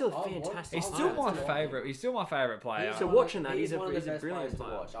still fantastic. he's still my to favourite. He's still my favourite player. So watching that, he's one of a the best brilliant players to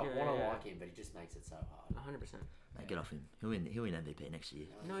player. watch. I Yeah, want to yeah. like him, but he just makes it so hard. 100%. Mate, get off him. He'll win MVP next year.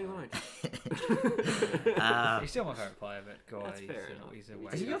 No, he won't. He's still my favourite player, but God, That's fair enough. he's a Is Is he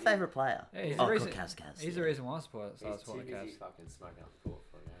waste. your favourite player? Yeah, he's Oh, the reason. Kaz. He's the reason why I support He's too the busy Cavs. fucking smoking up the court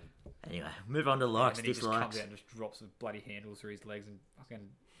for a game. Anyway, move on to And likes, then he just comes dislikes. out and just drops the bloody handles through his legs and fucking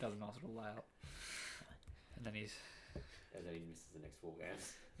does a nice little layup. And then he's And then he misses the next 4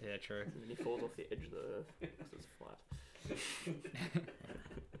 games. yeah, true. And then he falls off the edge of the earth because it's flat.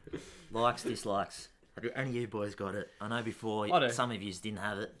 Likes, dislikes. Have any of you boys got it? I know before I do. some of you didn't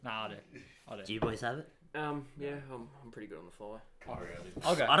have it. Nah, I Do do. you boys have it? Yeah, I'm pretty good on the fly. Kyrie Irving.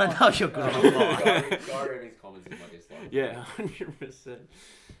 I'll go. I don't know if you're good on the fly. Kyrie Irving's comments is my dislike. Yeah, 100%.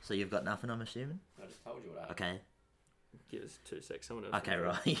 So you've got nothing, I'm assuming? I just told you what I Okay. Give us 2 seconds. Someone else. Okay,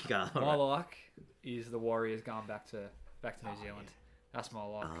 right. You go. My Alright. like is the Warriors going back to New Zealand. That's my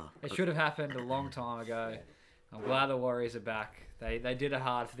like. Oh, It should have happened a long time ago. I'm glad the Warriors are back. They did it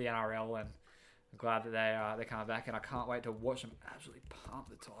hard for the NRL, and I'm glad that they're coming back. And I can't wait to watch them absolutely pump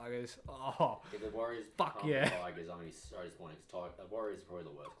the Tigers. Oh, If the Warriors Fuck pump yeah. the Tigers, I'm only so disappointed because the Warriors are probably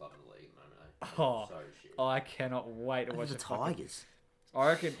the worst club in the league at the moment. Oh. So shit. I cannot wait to watch the fucking- Tigers.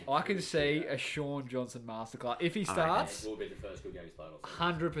 I can see a Sean Johnson masterclass if he starts. It will be the first good game he's played all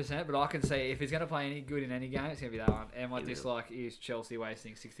season. 100%, but I can see if he's going to play any good in any game, it's going to be that one. And my He will. dislike is Chelsea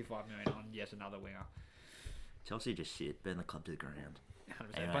wasting 65 million on yet another winger. Chelsea just shit. Burn the club to the ground. 100%.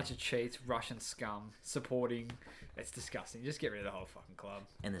 Anyway. A bunch of cheats, Russian scum, supporting. It's disgusting. Just get rid of the whole fucking club.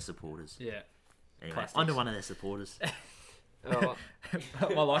 And their supporters. Yeah. Anyway, Plastics. onto one of their supporters. Oh,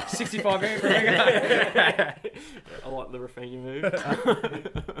 My like 65 million for a winger. I like the Rafinha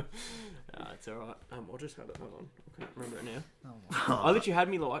move. It's alright. I'll just have it. Hold on. I can't remember it now. I literally had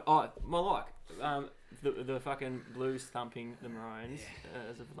me like. Oh, my like. The fucking Blues thumping the Maroons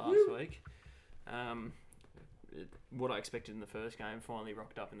as of last week. What I expected in the first game finally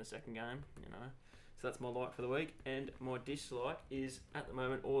rocked up in the second game. You know. So that's my like for the week. And my dislike is at the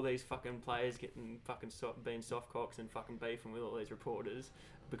moment all these fucking players getting fucking being soft cocks and fucking beefing with all these reporters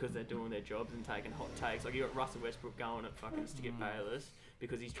because they're doing their jobs and taking hot takes. Like you got Russell Westbrook going at fucking Stick Bayless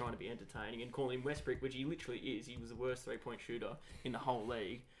because he's trying to be entertaining and calling him Westbrook, which he literally is. He was the worst 3-point shooter in the whole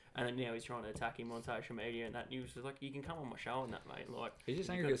league. And then now he's trying to attack him on social media and that news was like, you can come on my show and that, mate. Like, He's just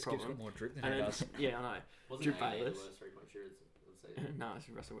you've angry got because a Skip's problem. got more drip than And he then, does. yeah, I know. Wasn't Drew AD the Bayless. worst 3-point shooters of the season? No, it's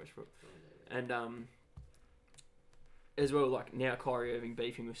Russell Westbrook. And as well, like now Kyrie Irving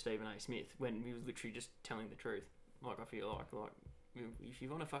beefing with Stephen A. Smith when he was literally just telling the truth. Like I feel like if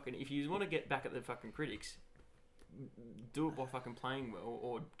you want to get back at the fucking critics, do it by fucking playing well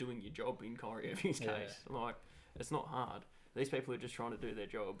or doing your job in Kyrie Irving's case. Like it's not hard. These people are just trying to do their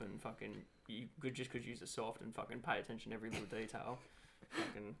job and fucking you could use a soft and fucking pay attention to every little detail.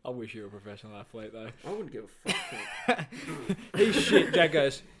 Fucking, I wish you were a professional athlete though. I wouldn't give a fuck. He's shit. Jack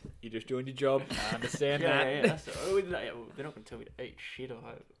goes, you're just doing your job. I understand that. Yeah. That's, they're not going to tell me to eat shit. I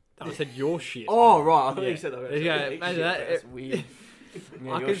hope. I said your shit. Oh right, I thought Yeah. you said that. Yeah, imagine that. That's weird.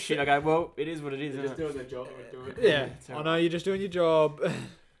 Yeah, I your could shit. I go, well, it is what it is. They're Isn't just it? doing their job. Yeah, It's I alright. know you're just doing your job.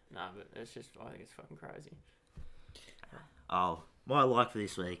 Nah, but it's just. I think it's fucking crazy. Oh, my like for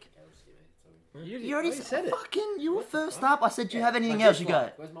this week. You already said it. Fucking, you were first up. I said, do you have anything else? You go.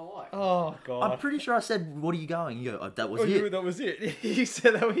 Where's my like? Oh god. I'm pretty sure I said, what are you going? You go, oh, that was Oh, it. that was it. You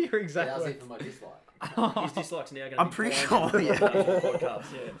said that was your Yeah, exact that was words. it for my dislike. His dislikes now going to I'm be pretty blind sure, on yeah. podcasts,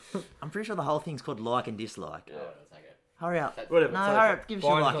 yeah. I'm pretty sure the whole thing's called like and dislike. Yeah, I'll take it. Hurry up. Whatever. No, so- hurry up. Give us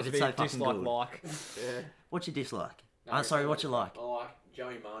your Brian's like got if to it's be so a fucking dislike good. like. Yeah. What's your dislike? No, I'm sorry, what you like? I like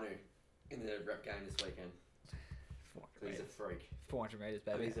Joey Manu in the rep game this weekend. He's a freak. 400 metres,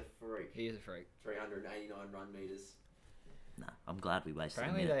 baby. He's a freak. He is a freak. 389 run meters. No, I'm glad we wasted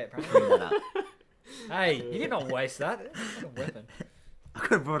Apparently a minute. they. Bring that up. Hey, you did not waste that. It's a weapon. I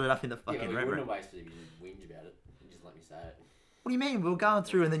could have brought it up in the Yeah, fucking we rep wouldn't rep. have wasted it if you didn't whinge about it. You just just let me say it. What do you mean? We were going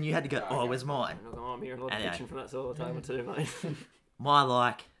through and then you had to go, oh, where's mine? I'm hearing a lot of Anyway. bitching from that sort of table too, mate. My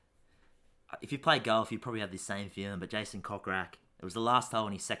like, if you play golf, you probably have the same feeling, but Jason Cockcrack, it was the last hole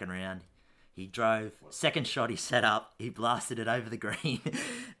in his second round. He drove, second shot he set up, he blasted it over the green,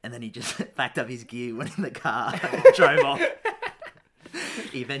 and then he just packed up his gear, went in the car, drove off.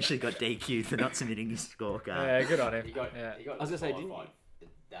 He eventually got DQ'd for not submitting his scorecard. Yeah, good on him. He got I was gonna say, didn't disqualified.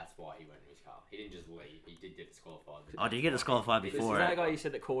 That's why he went in his car. He didn't just leave. He did get disqualified. Oh, did you get disqualified This is before that it? guy you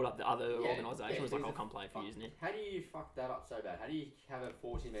said that called up the other Yeah, organisation was like, he's I'll a come play for you, isn't it? How do you fuck that up so bad? How do you have a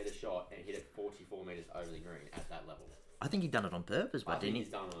 40-metre shot and hit it 44 metres over the green at that level? I think he done it on purpose, I but think didn't he's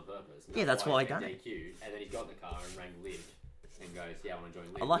he? done it on purpose. And Yeah, that's why he got done it. DQ'd, and then he's got in the car and rang Liv and goes, yeah, I want to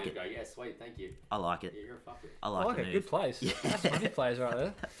join Liv. I like Liv it. Go, yeah, sweet, thank you. I like it. Yeah, you're a fucker. I I like, like the it. move. Good plays. Yeah. That's money plays right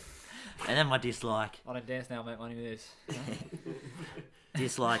there. And then my dislike. I don't dance now, make money with this.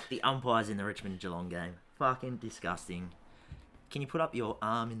 Dislike the umpires in the Richmond Geelong game. Fucking disgusting. Can you put up your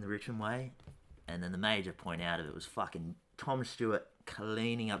arm in the Richmond way? And then the major point out of it was fucking Tom Stewart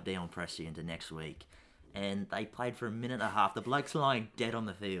cleaning up Dion Presty into next week. And they played for a minute and a half. The bloke's lying dead on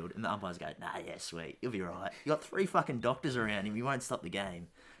the field. And the umpires go, nah, yeah, sweet. You'll be right. You got 3 fucking doctors around him. You won't stop the game.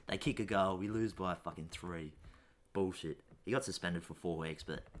 They kick a goal. We lose by fucking 3. Bullshit. He got suspended for 4 weeks,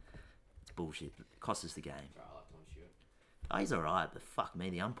 but it's bullshit. It cost us the game. Right, I like Tom Stewart. Oh, he's alright, but fuck me,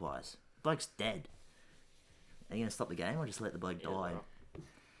 the umpires. The bloke's dead. Are you going to stop the game or just let the bloke die? right.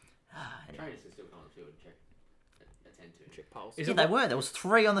 Anyway. Trainers can still come on the field and check, attend to. Check pulse. Is Yeah, it they what- were. There was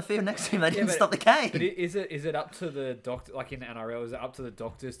 3 on the field next to him. They didn't but- stop the game. But is it up to the doctor, like in the NRL, is it up to the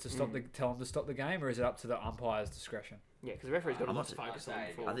doctors to stop tell them to stop the game, or is it up to the umpire's discretion? Yeah, because the referee's got a I'm lot to not- focus on I'd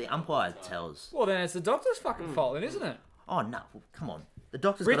say- before. The umpire tells. Well, then it's the doctor's fucking fault, then, isn't it? Oh, no. Well, come on. The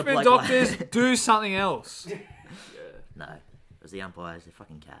doctor's got a Richmond bloke doctors, do something else. No. It was the umpires. They're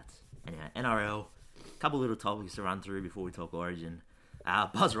fucking cats. Anyway, NRL. Couple little topics to run through before we talk Origin.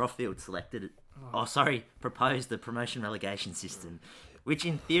 Buzz Rothfield proposed the promotion relegation system, which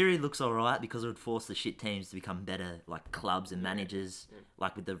in theory looks alright because it would force the shit teams to become better, like clubs and managers,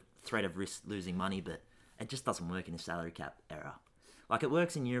 like with the threat of risk losing money, but it just doesn't work in the salary cap era. Like, it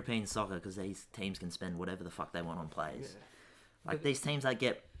works in European soccer because these teams can spend whatever the fuck they want on players. Like, these teams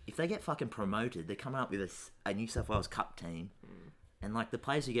if they get fucking promoted, they're coming up with a New South Wales Cup team, and like the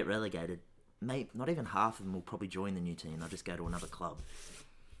players who get relegated, not even half of them will probably join the new team. They'll just go to another club.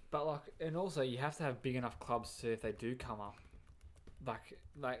 But like, and also you have to have big enough clubs to, if they do come up,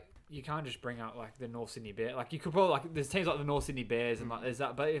 like you can't just bring up like the North Sydney Bears. Like you could probably there's teams like the North Sydney Bears and like there's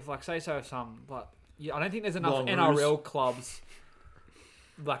that. But if like say so some I don't think there's enough Wallaroos. NRL clubs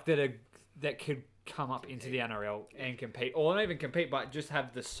like that could come up into the NRL and compete, or not even compete, but just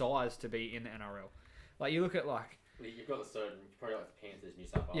have the size to be in the NRL. Like you look at like. You've got the certain, probably like the Panthers New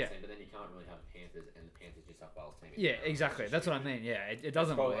South Wales Yeah. team, but then you can't really have the Panthers and the Panthers New South Wales team. Yeah, exactly. That's what I mean. Yeah, it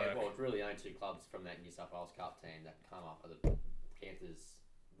doesn't Well, work. it's really only 2 clubs from that New South Wales Cup team that come up are the Panthers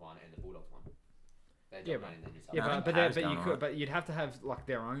one and the Bulldogs one. They're Yeah, dominating the New South Yeah, Wales. but you'd have to have like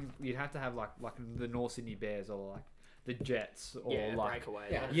their own. You'd have to have like the North Sydney Bears or like the Jets or like. breakaway.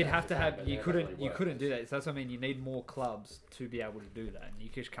 Yeah, You'd have to have. but You that doesn't couldn't. really You work. couldn't do that. So that's what I mean. You need more clubs to be able to do that, and you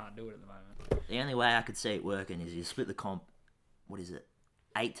just can't do it at the moment. The only way I could see it working is you split the comp. What is it?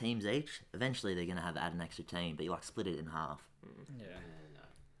 8 teams each. Eventually, they're gonna have to add an extra team, but you like split it in half. Yeah, No,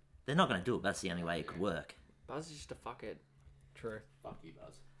 They're not gonna do it. But that's the only way it could work. Buzz is just a fuckhead. true. fuck you,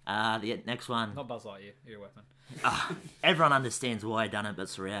 Buzz. The next one. Not Buzz Lightyear. You're a weapon. Everyone understands why he done it, but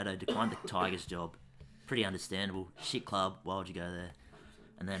Serrato declined the Tigers job. Pretty understandable. Shit club. Why would you go there?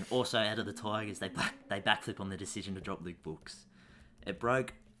 And then also out of the Tigers, they backflip on the decision to drop Luke Brooks. It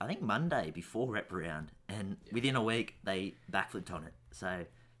broke, I think, Monday before rep round, and within a week they backflipped on it. So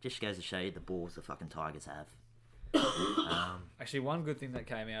just goes to show you the balls the fucking Tigers have. Actually, one good thing that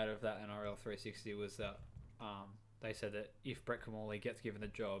came out of that NRL 360 was that they said that if Brett Comolli gets given the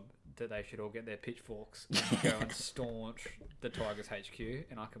job, that they should all get their pitchforks and go and staunch the Tigers HQ.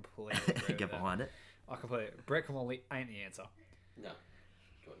 And I completely agree with Get that. behind it. I completely. Brett Comolli ain't the answer. No.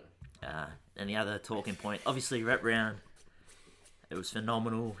 God, no. And the other talking point, obviously rep round. It was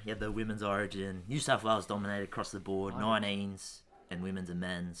phenomenal. You had the women's origin. New South Wales dominated across the board, 19s and women's and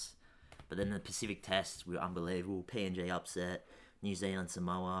men's. But then the Pacific Tests were unbelievable. PNG upset. New Zealand,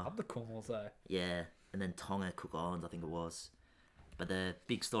 Samoa. Up the Cornwalls though. Yeah. And then Tonga, Cook Islands, I think it was. But the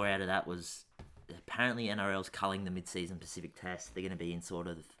big story out of that was apparently NRL's culling the mid-season Pacific Test. They're going to be in sort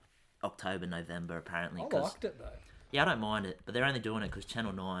of October, November, apparently. I liked it though. Yeah, I don't mind it. But they're only doing it because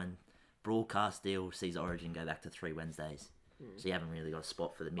Channel 9 broadcast deal sees Origin go back to 3 Wednesdays. So you haven't really got a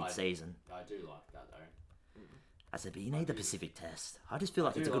spot for the mid-season. I do like that though. I said, but you need the Pacific Test. I just feel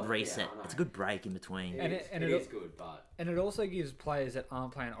like it's a good reset. I know. It's a good break in between. And It is good, but And it also gives players that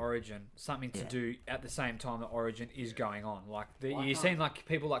aren't playing Origin something to Yeah. do at the same time that Origin is going on. Like Why you've not? seen like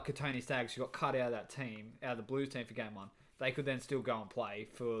people like Katoni Staggs who got cut out of that team, out of the Blues team for game one. They could then still go and play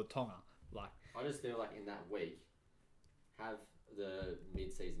for Tonga. Like I just feel like in that week, have the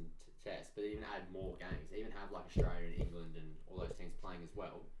mid-season test, but even add more games. Even have like Australia and England and all those teams playing as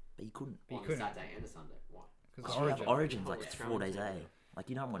well But you couldn't. on the Saturday and the Sunday. Why? because You have Origin's Oh, like it's 4 days Australian. Like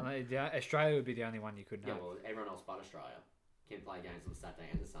you don't want. Australia would be the only one you couldn't Yeah, have. well, everyone else but Australia can play games on the Saturday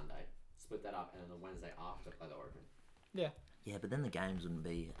and the Sunday. Split that up, and then the Wednesday after play the Origin. Yeah, but then the games wouldn't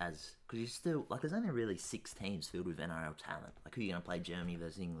be as because you still like. There's only really 6 teams filled with NRL talent. Like who are you gonna play? Germany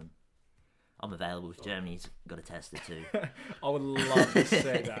versus England. I'm available if Germany's got a tester too. I would love to see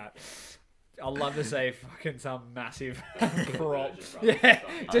that. I'd love to see fucking some massive prop. Yeah,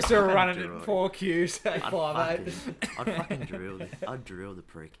 just to run it draw at it. 4 Qs at 5'8". I'd fucking drill the. I'd drill the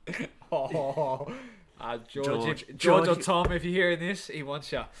prick. Oh, George, George or Tom, if you're hearing this, he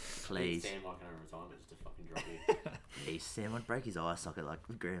wants you. Please, Sam like in retirement just to fucking drop you. please, Sam. I'd break his eye socket like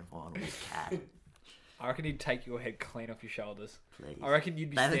the grand final with Cat. I reckon he'd take your head clean off your shoulders. Please. I reckon you'd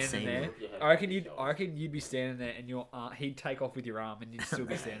be They haven't standing seen there. it. Yeah, I reckon you'd be standing there, and he'd take off with your arm, and you'd still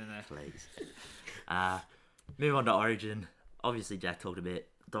be standing there. Please. Move on to Origin. Obviously, Jack talked a bit.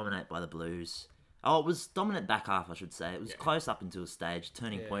 Dominate by the Blues. Oh, it was dominant back half, I should say. It was close up until a stage.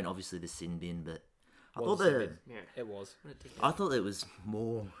 Turning point, obviously, the sin bin, but I thought Yeah. It was. I thought it was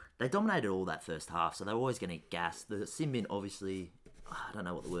more. They dominated all that first half, so they were always going to get gassed. The sin bin, obviously, I don't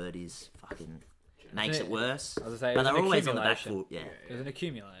know what the word is. Fucking makes it worse. I was gonna say, it But was they're an always on the back accumulation. foot. Yeah. It was an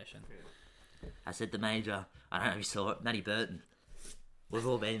accumulation. I said to Major, I don't know if you saw it, Matty Burton. We've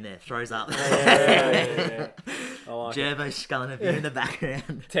all been there. Throws up. I like it. Gerbo sculling a bit in the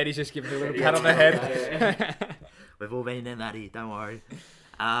background. Teddy's just giving a little pat on the head. We've all been there, Matty. Don't worry.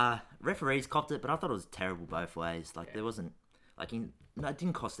 Referees copped it, but I thought it was terrible both ways. Like there wasn't no, it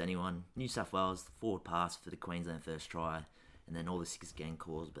didn't cost anyone. New South Wales forward pass for the Queensland first try, and then all the 6 game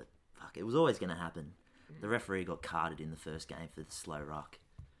calls. But fuck, it was always going to happen. The referee got carded in the first game for the slow ruck.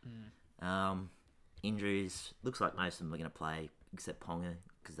 Injuries looks like most of them are going to play except Ponga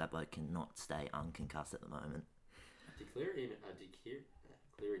because that bloke cannot stay unconcussed at the moment. Did Cleary even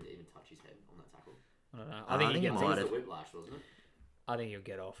touch his head on that tackle? I don't know. I I think think he it gets. might It was have. the whiplash, wasn't it? I think he'll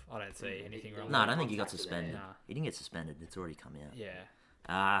get off. I don't see anything wrong. No, I with don't think he got Contact to the suspended. head. Nah. He didn't get suspended. It's already come out. it.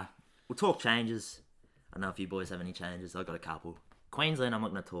 Yeah. We'll talk changes. I don't know if you boys have any changes. I've got a couple. Queensland, I'm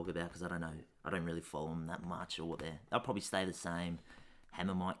not going to talk about because I don't know. I don't really follow them that much or what they'll probably stay the same.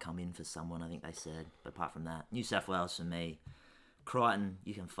 Hammer might come in for someone, I think they said. But apart from that, New South Wales for me. Crichton,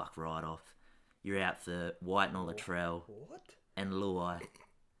 you can fuck right off. You're out for White and Latrell What? and Luai.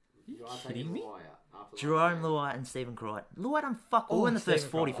 You are kidding taking me? Luai out after that Jerome game. Luai and Stephen Crichton. Luai done fuck all in the first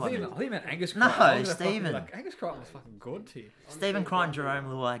 45 I minutes. thought you meant Angus No, Crichton. I was gonna Stephen. fucking Angus Crichton was fucking good to you. Stephen Crichton, Jerome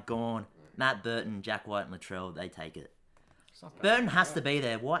Luai, gone. Matt Burton, Jack White and Latrell, they take it. It's not bad. Burton has to be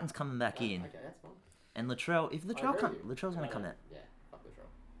there. Whiten's coming back in. Okay, that's fine. And Latrell, if Latrell agree with you. Latrell's going to come out. Yeah, fuck Latrell.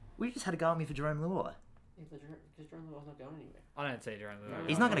 We just had a go at me for Jerome Luai. Because Jerome Luai's not going anywhere. I don't see Jerome Lewis.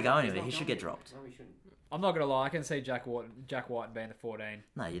 He's not going to go He's anywhere. not He should going get anywhere. dropped. No, he shouldn't. I'm not gonna lie. I can see Jack White being the 14.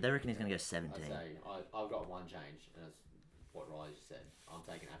 No, they reckon he's going to go I'd 17. say I've got one change, and it's what Riley just said. I'm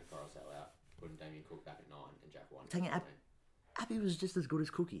taking Abby Coruscant out, putting Damien Cook back at 9, and Jack White. Taking at Ab- 14. Appy was just as good as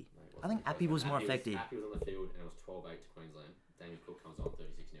Cookie. No, he wasn't. I think Appy was more effective. Appy was on the field, and it was 12-8 to Queensland. Damien Cook comes on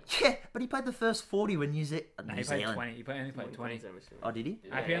 36-0. Yeah, but he played the first 40 when New No, Zealand. he played 20. He only played 20. Oh, did he?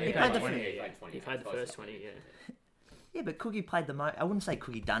 Appy only He played played the 20. He played 20. He played the first 20, yeah. Yeah, but Cookie played the most. I wouldn't say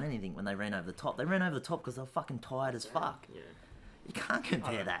Cookie done anything when they ran over the top. They ran over the top because they were fucking tired as fuck. Yeah. You can't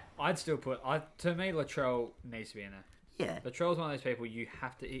compare that. I'd still put. To me, Latrell needs to be in there. Yeah. Latrell's one of those people you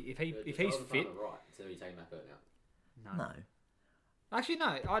have to. If he's fit, Right, so you take Matt Burton out. no. No. Actually,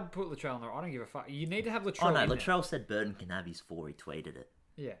 no. I'd put Latrell in there. I don't give a fuck. You need to have Latrell. Oh, no. in there. Latrell said Burton can have his 4. He tweeted it.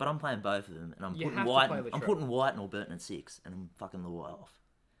 Yeah. But I'm playing both of them, and I'm You putting have to White. play I'm Latrell. putting White or Burton at 6, and I'm fucking Luai off.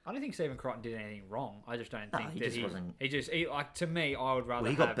 I don't think Stephen Crichton did anything wrong. I just don't No, think he that just wasn't- He like to me. I would rather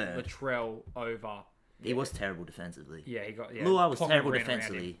Well, he got have burned. Latrell over. He was terrible defensively. Yeah, he got. Yeah, Luai was Ponga terrible ran around him.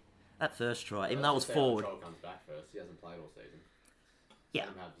 defensively. That first try, even Let's though it was just say forward. Latrell comes back first. He hasn't played all season. Yeah. Let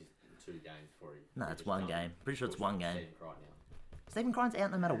him have his 2 games before he. No, he it's just one comes game. Pretty sure it's pushes one on game. Stephen Crichton out. Stephen Crichton's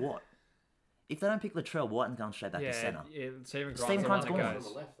out no matter what. If they don't pick Latrell, White's going straight back to Yeah, centre. yeah, Stephen Stephen Crichton's Crichton's the one gone. that On the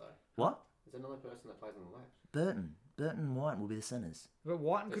goes. left though. What? There's another person that plays on the left. Burton and White will be the centres. But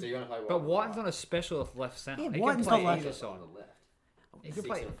Whiten So could. you're gonna play White But on the Whiten's right. not a specialist left centre. Yeah, he Whiten's can play not like- either On side. the left. He could Six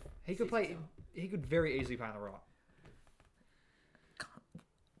play. of- He could six play. of them. He could very easily play on the right.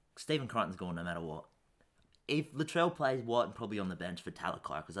 Stephen Crichton's gone no matter what. if Latrell plays White, probably on the bench for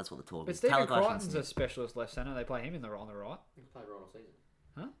Talakai, because that's what the talk But is. Stephen Talakai from Crichton's a Smith. specialist left centre. They play him on the right. He's played right all season.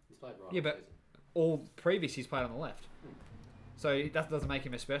 Huh? He's played right Yeah, all but season. all previous he's played on the left. So that doesn't make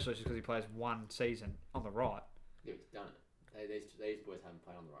him a specialist just because he plays one season on the right. Yeah, he's done it. These boys haven't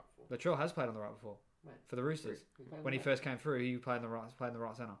played on the right before. Latrell has played on the right before Mate, for the Roosters. When he first came through, he played in the right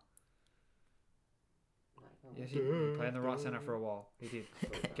centre. Yes, he played in the right centre for a while. He did.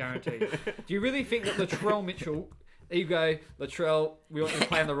 Guarantee you. Do you really think that Latrell Mitchell, you go, Latrell, we want you to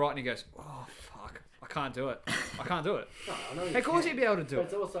play on the right, and he goes, oh, fuck, I can't do it. I can't do it. No, I know Of course he'd be able to do But it.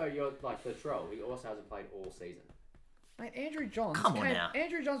 it's also, you're like Latrell, he also hasn't played all season. Mate, Andrew Johns. Come on now.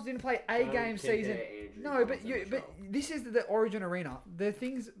 Andrew Johns didn't play a Don't game compare season. Andrew No, Johns but and but Latrell. this is the Origin Arena. The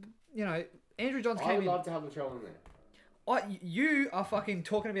things, Andrew Johns I came would in. love to have Latrell in there. You are fucking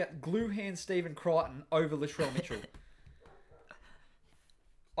talking about glue hand Stephen Crichton over Latrell Mitchell.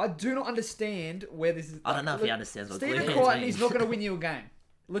 I do not understand where this is. I don't know if he understands what glue Stephen hands Crichton means. is not going to win you a game.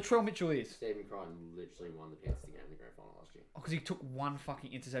 Latrell Mitchell is. Stephen Crichton literally won the Panthers game in the grand final last year. Because he took one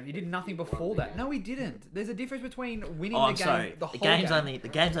fucking interception. He did nothing He won before the that. game. No, he didn't. There's a difference between winning Oh, the I'm game, sorry. the whole The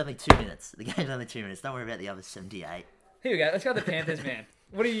game's only 2 minutes. The game's only 2 minutes. Don't worry about the other 78. Here we go. Let's go to the Panthers, man.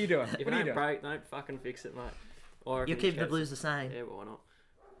 What are you doing? If What it are you don't doing? break, don't fucking fix it, mate. Or You're if keeping the it Blues the same. Yeah, why not?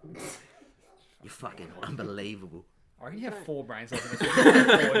 You're fucking unbelievable. I reckon you have 4 brains left in this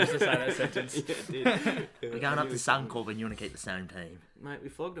room just to say that sentence. Yeah, it did. We're going up to Suncorp and you want to keep the same team. Mate, we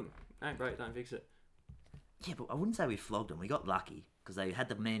flogged them. Don't break, don't fix it. Yeah, but I wouldn't say we flogged them. We got lucky because they had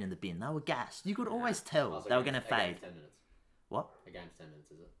the man in the bin. They were gassed. You could always tell Oh, so they were a game- going to a game's fade. 10 minutes. What? A game's 10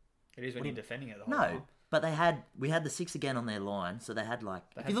 minutes, is it? It is when you're defending it the whole No, time. but we had the 6 again on their line, so they had like.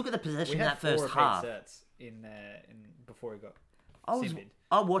 If you look at the We possession had that 4 first repeat half, sets in before he got I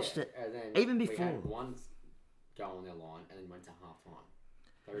I watched Yeah, it and then even we before. had one go on their line and then went to half time.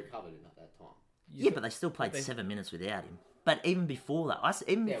 They recovered him at that time. Yeah, but they still played they- 7 minutes without him. But even before that,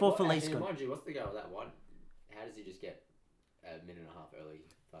 even Yeah, before what- Felice and got, mind you, what's the go of that one? How does he just get a minute and a half early?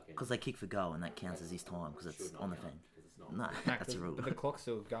 Fucking. because they kick for goal and that counts as his time because it's should not on the count, thing. 'cause it's not. No, that's a rule. But the clock's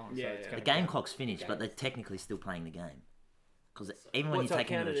still going. Yeah, so it's yeah. gonna The game count. clock's finished, but they're technically still playing the game. Because even when What's you that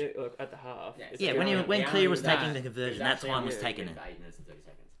take into counted at the half? Yeah, It's Yeah, the when only- when the Clear only was that- taking the conversion, that Exactly, time was yeah, taken for in. 8 minutes and 30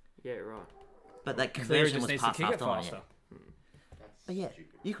 seconds. Yeah, right. But that Cleary conversion just was needs to past kick half it time. faster. That's But yeah,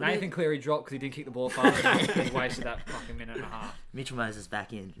 stupid. you could Nathan Cleary dropped because he didn't kick the ball fast enough. He wasted that fucking minute and a half. Mitchell Moses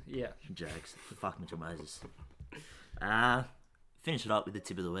back in. Yeah. Jokes. Fuck Mitchell Moses. Finish it up with the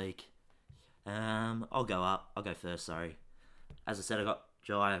tip of the week. I'll go up. I'll go first, sorry. As I said, I got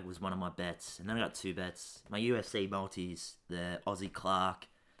Jai was one of my bets. And then I got 2 bets. My UFC multis, the Aussie Clark,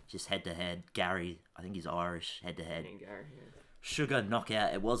 just head-to-head. Gary, I think he's Irish, head-to-head. And Gary, yeah. Sugar,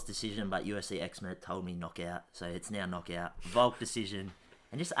 knockout. It was decision, but UFC expert told me knockout. So it's now knockout. Volk, decision.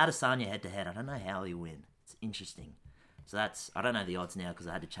 And just Adesanya head-to-head. I don't know how he'll win. It's interesting. So I don't know the odds now because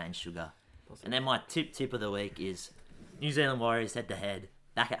I had to change Sugar. And then my tip of the week is New Zealand Warriors head-to-head.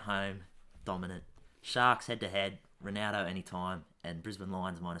 Back at home. Dominant. Sharks head-to-head. Ronaldo anytime. And Brisbane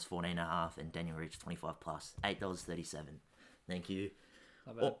Lions minus 14.5. And Daniel Rich 25 plus. $8.37. Thank you.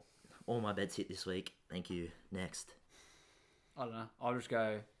 Not bad. All my bets hit this week. Thank you. Next. I don't know. I'll just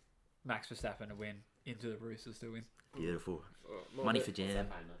go Max Verstappen to win into the Roosters to win. Beautiful. More Money bet. for What's Jam. that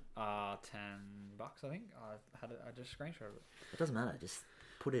paying, mate? $10, I think. I just screenshot it. It doesn't matter. Just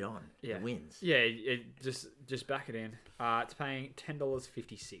put it on. Yeah. It wins. Yeah, it just back it in. It's paying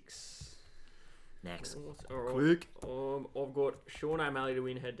 $10.56. Next. Alright. Quick. I've got Sean O'Malley to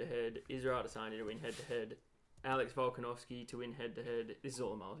win head-to-head, Israel Adesanya to win head-to-head, Alex Volkanovski to win head-to-head. This is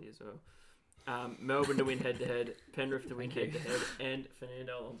all a multi as well. Melbourne to win head-to-head, Penrith to win Thank you. head-to-head, and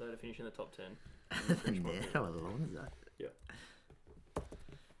Fernando Alonso to finish in the top 10. Now Alonso. Yeah.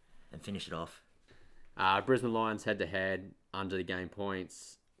 And finish it off. Brisbane Lions head-to-head, under the game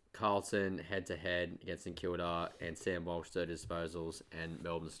points. Carlton head-to-head against St Kilda, and Sam Walsh 30 disposals, and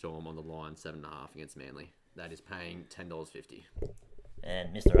Melbourne Storm on the line 7.5 against Manly. That is paying $10.50.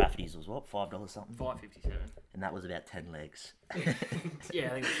 And Mr. Rafferty's was what? $5 something? $5.57. And that was about 10 legs.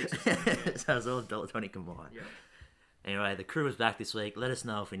 Yeah, I think it's 6 So it was all $1.20 combined. Yeah. Anyway, the crew is back this week. Let us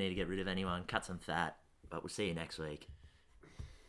know if we need to get rid of anyone, cut some fat. But we'll see you next week.